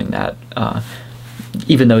by doing that.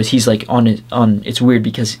 Even though he's like on it's weird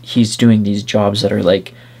because he's doing these jobs that are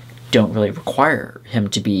like don't really require him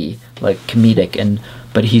to be like comedic,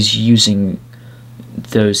 but he's using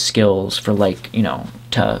those skills for like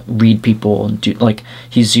to read people and do, like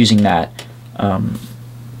he's using that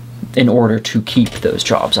in order to keep those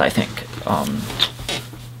jobs, I think.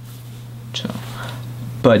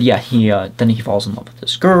 But yeah, then he falls in love with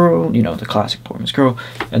this girl, the classic boy meets girl,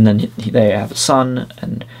 and then they have a son,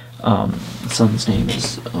 and the son's name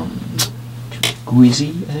is Guizzi,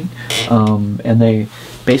 I think, and they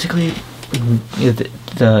basically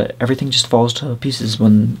everything just falls to pieces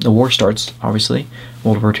when the war starts. Obviously,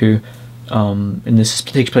 World War II. And this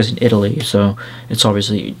takes place in Italy, so it's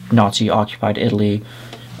obviously Nazi-occupied Italy.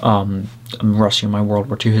 I'm rusty on my World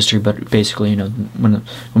War II history, but basically, when it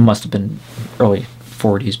must have been early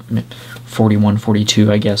 40s, 41,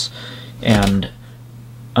 42, I guess. And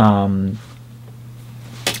I'm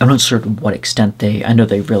not sure to what extent I know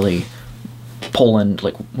they really, Poland,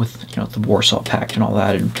 like with the Warsaw Pact and all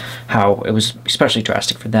that, and how it was especially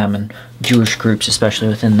drastic for them and Jewish groups, especially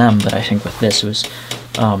within them. But I think with this, it was.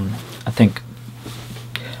 I think,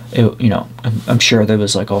 I'm sure there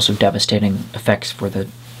was like also devastating effects for the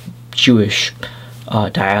Jewish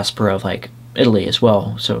diaspora of like Italy as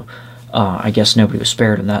well. So I guess nobody was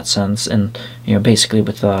spared in that sense. And basically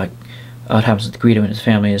with what happens with Guido and his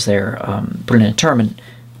family is they're put in an internment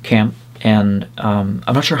camp. And I'm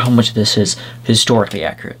not sure how much of this is historically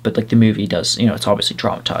accurate, but like the movie does, it's obviously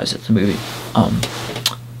dramatized. It's a movie,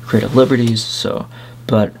 creative liberties. So,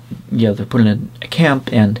 but they're put in a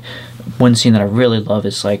camp, and one scene that I really love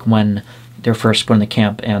is like when they're first put in the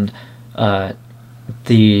camp, and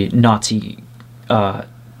the Nazi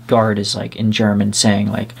guard is like in German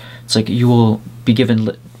saying like, it's like, you will be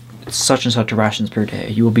given such and such rations per day.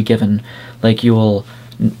 You will be given, like, you will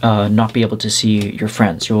not be able to see your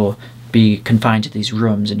friends. You will be confined to these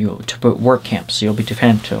rooms, and to put work camps. So you'll be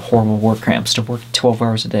confined to horrible work camps to work 12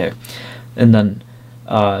 hours a day. And then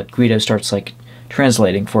Guido starts like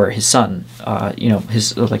translating for his son,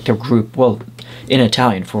 his like their group, well, in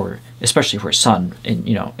Italian, for especially for his son,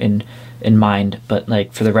 in in mind, but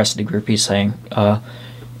like for the rest of the group, he's saying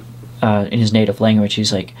in his native language,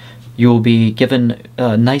 he's like, you'll be given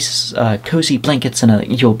nice cozy blankets,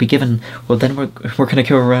 and you'll be given, well, then we're gonna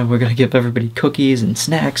go around, we're gonna give everybody cookies and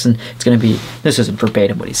snacks, and it's gonna be, this isn't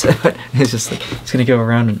verbatim what he said, but it's just like, he's gonna go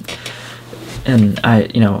around and I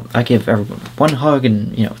give everyone one hug,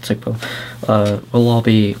 and it's like, well, we'll all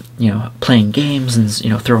be playing games and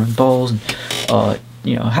throwing balls and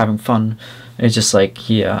having fun. And it's just like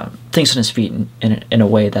he thinks on his feet in a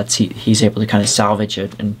way that's he's able to kind of salvage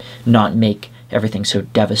it and not make everything so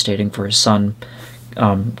devastating for his son,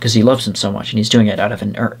 because he loves him so much, and he's doing it out of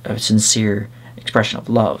a sincere expression of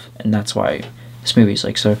love. And that's why this movie's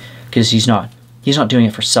like, so, because he's not doing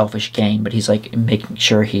it for selfish gain, but he's like making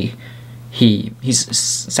sure he's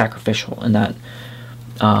sacrificial in that,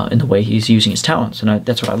 in the way he's using his talents. And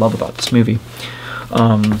that's what I love about this movie.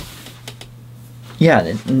 Yeah,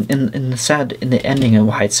 in the ending, and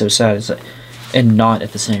why it's so sad is that, and not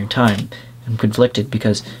at the same time, I'm conflicted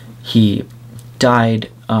because he died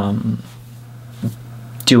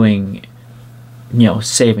doing,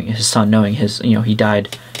 saving his son, knowing he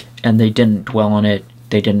died, and they didn't dwell on it.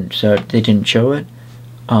 They didn't show it,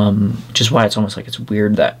 which is why it's almost like it's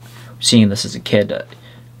weird that seeing this as a kid,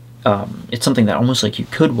 it's something that almost like you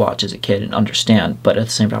could watch as a kid and understand, but at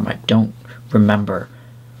the same time I don't remember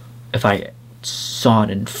if I saw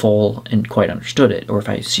it in full and quite understood it, or if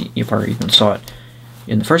I even saw it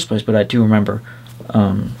in the first place. But I do remember,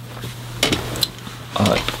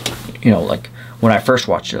 like when I first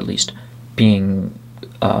watched it, at least being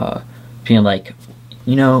like,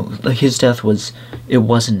 like his death was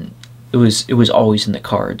always in the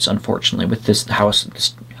cards, unfortunately, with this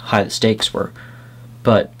high the stakes were.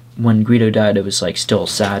 But when Guido died, it was like still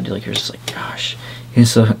sad. Like you're just like, gosh,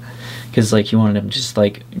 because like he wanted him to just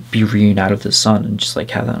like be reunited with his son and just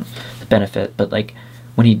like have the benefit. But like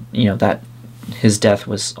when he, that his death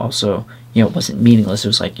was also, it wasn't meaningless. It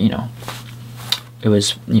was like, it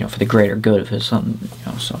was, for the greater good of his son.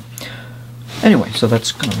 So anyway, so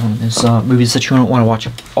that's kind of one of his movies that you don't want to watch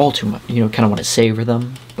all too much. Kind of want to savor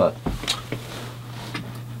them, but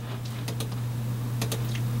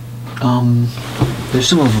there's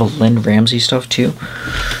some of the Lynn Ramsey stuff too.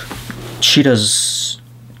 She does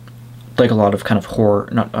like a lot of kind of horror,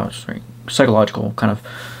 psychological kind of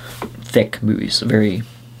thick movies. Very,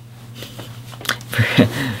 very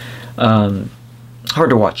hard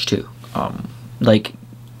to watch too. Like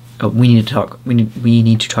we need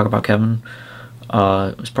to talk about Kevin.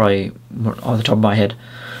 It was probably off the top of my head.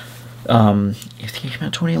 I think it came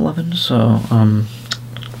out 2011. So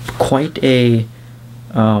quite a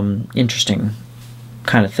interesting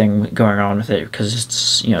kind of thing going on with it, because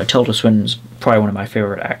it's Tilda Swinton's probably one of my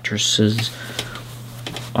favorite actresses,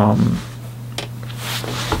 and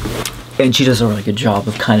she does a really good job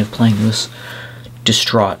of kind of playing this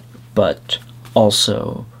distraught but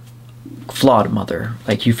also flawed mother.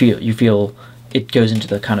 Like you feel it goes into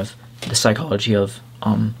the kind of the psychology of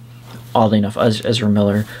oddly enough, Ezra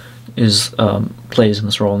Miller is plays in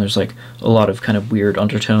this role, and there's like a lot of kind of weird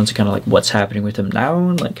undertones, kind of like what's happening with him now,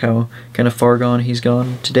 and like how kind of far gone he's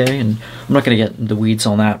gone today. And I'm not gonna get in the weeds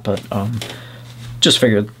on that, but just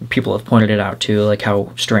figured people have pointed it out too, like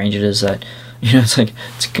how strange it is that it's like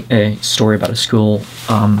it's a story about a school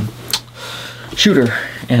shooter,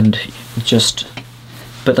 and just,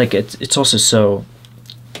 but like it's also so,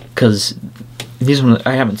 because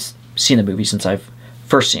I haven't seen the movie since I've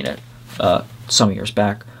first seen it some years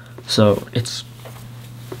back. So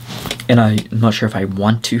and I'm not sure if I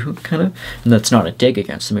want to, kind of, and that's not a dig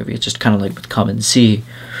against the movie, it's just kind of like with Come and See,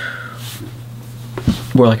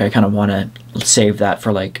 where like I kind of want to save that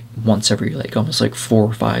for like once every like almost like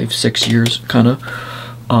 4, 5, 6 years, kind of,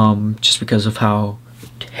 just because of how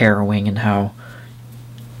harrowing and how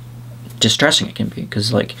distressing it can be,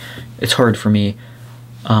 because like it's hard for me.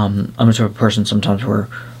 I'm the sort of person sometimes where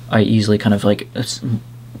I easily kind of like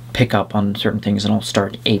pick up on certain things, and I'll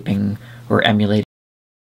start aping or emulating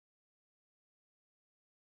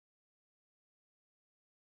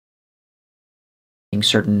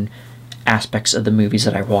certain aspects of the movies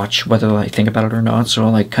that I watch, whether I think about it or not. So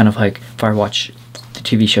like kind of like if I watch the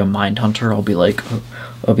TV show Mindhunter,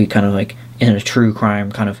 I'll be kind of like in a true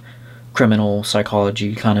crime kind of criminal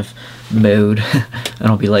psychology kind of mode, and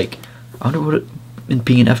I'll be like, I wonder what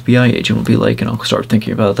being an FBI agent will be like, and I'll start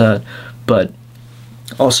thinking about that. But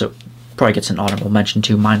also probably gets an honorable mention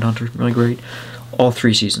too. Mindhunter, really great. All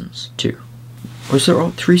 3 seasons too. Was there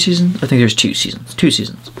all 3 seasons? I think there's 2 seasons. 2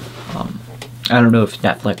 seasons. I don't know if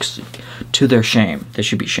Netflix, to their shame, they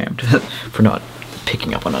should be shamed for not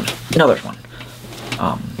picking up on another one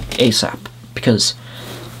ASAP, because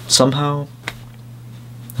somehow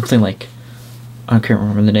something like, I can't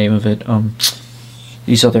remember the name of it.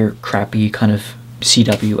 These other crappy kind of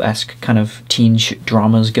CW-esque kind of teen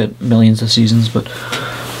dramas get millions of seasons, but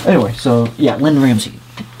anyway, so yeah, Lynn Ramsey.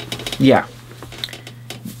 Yeah.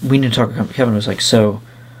 We need to talk. Kevin was like, so,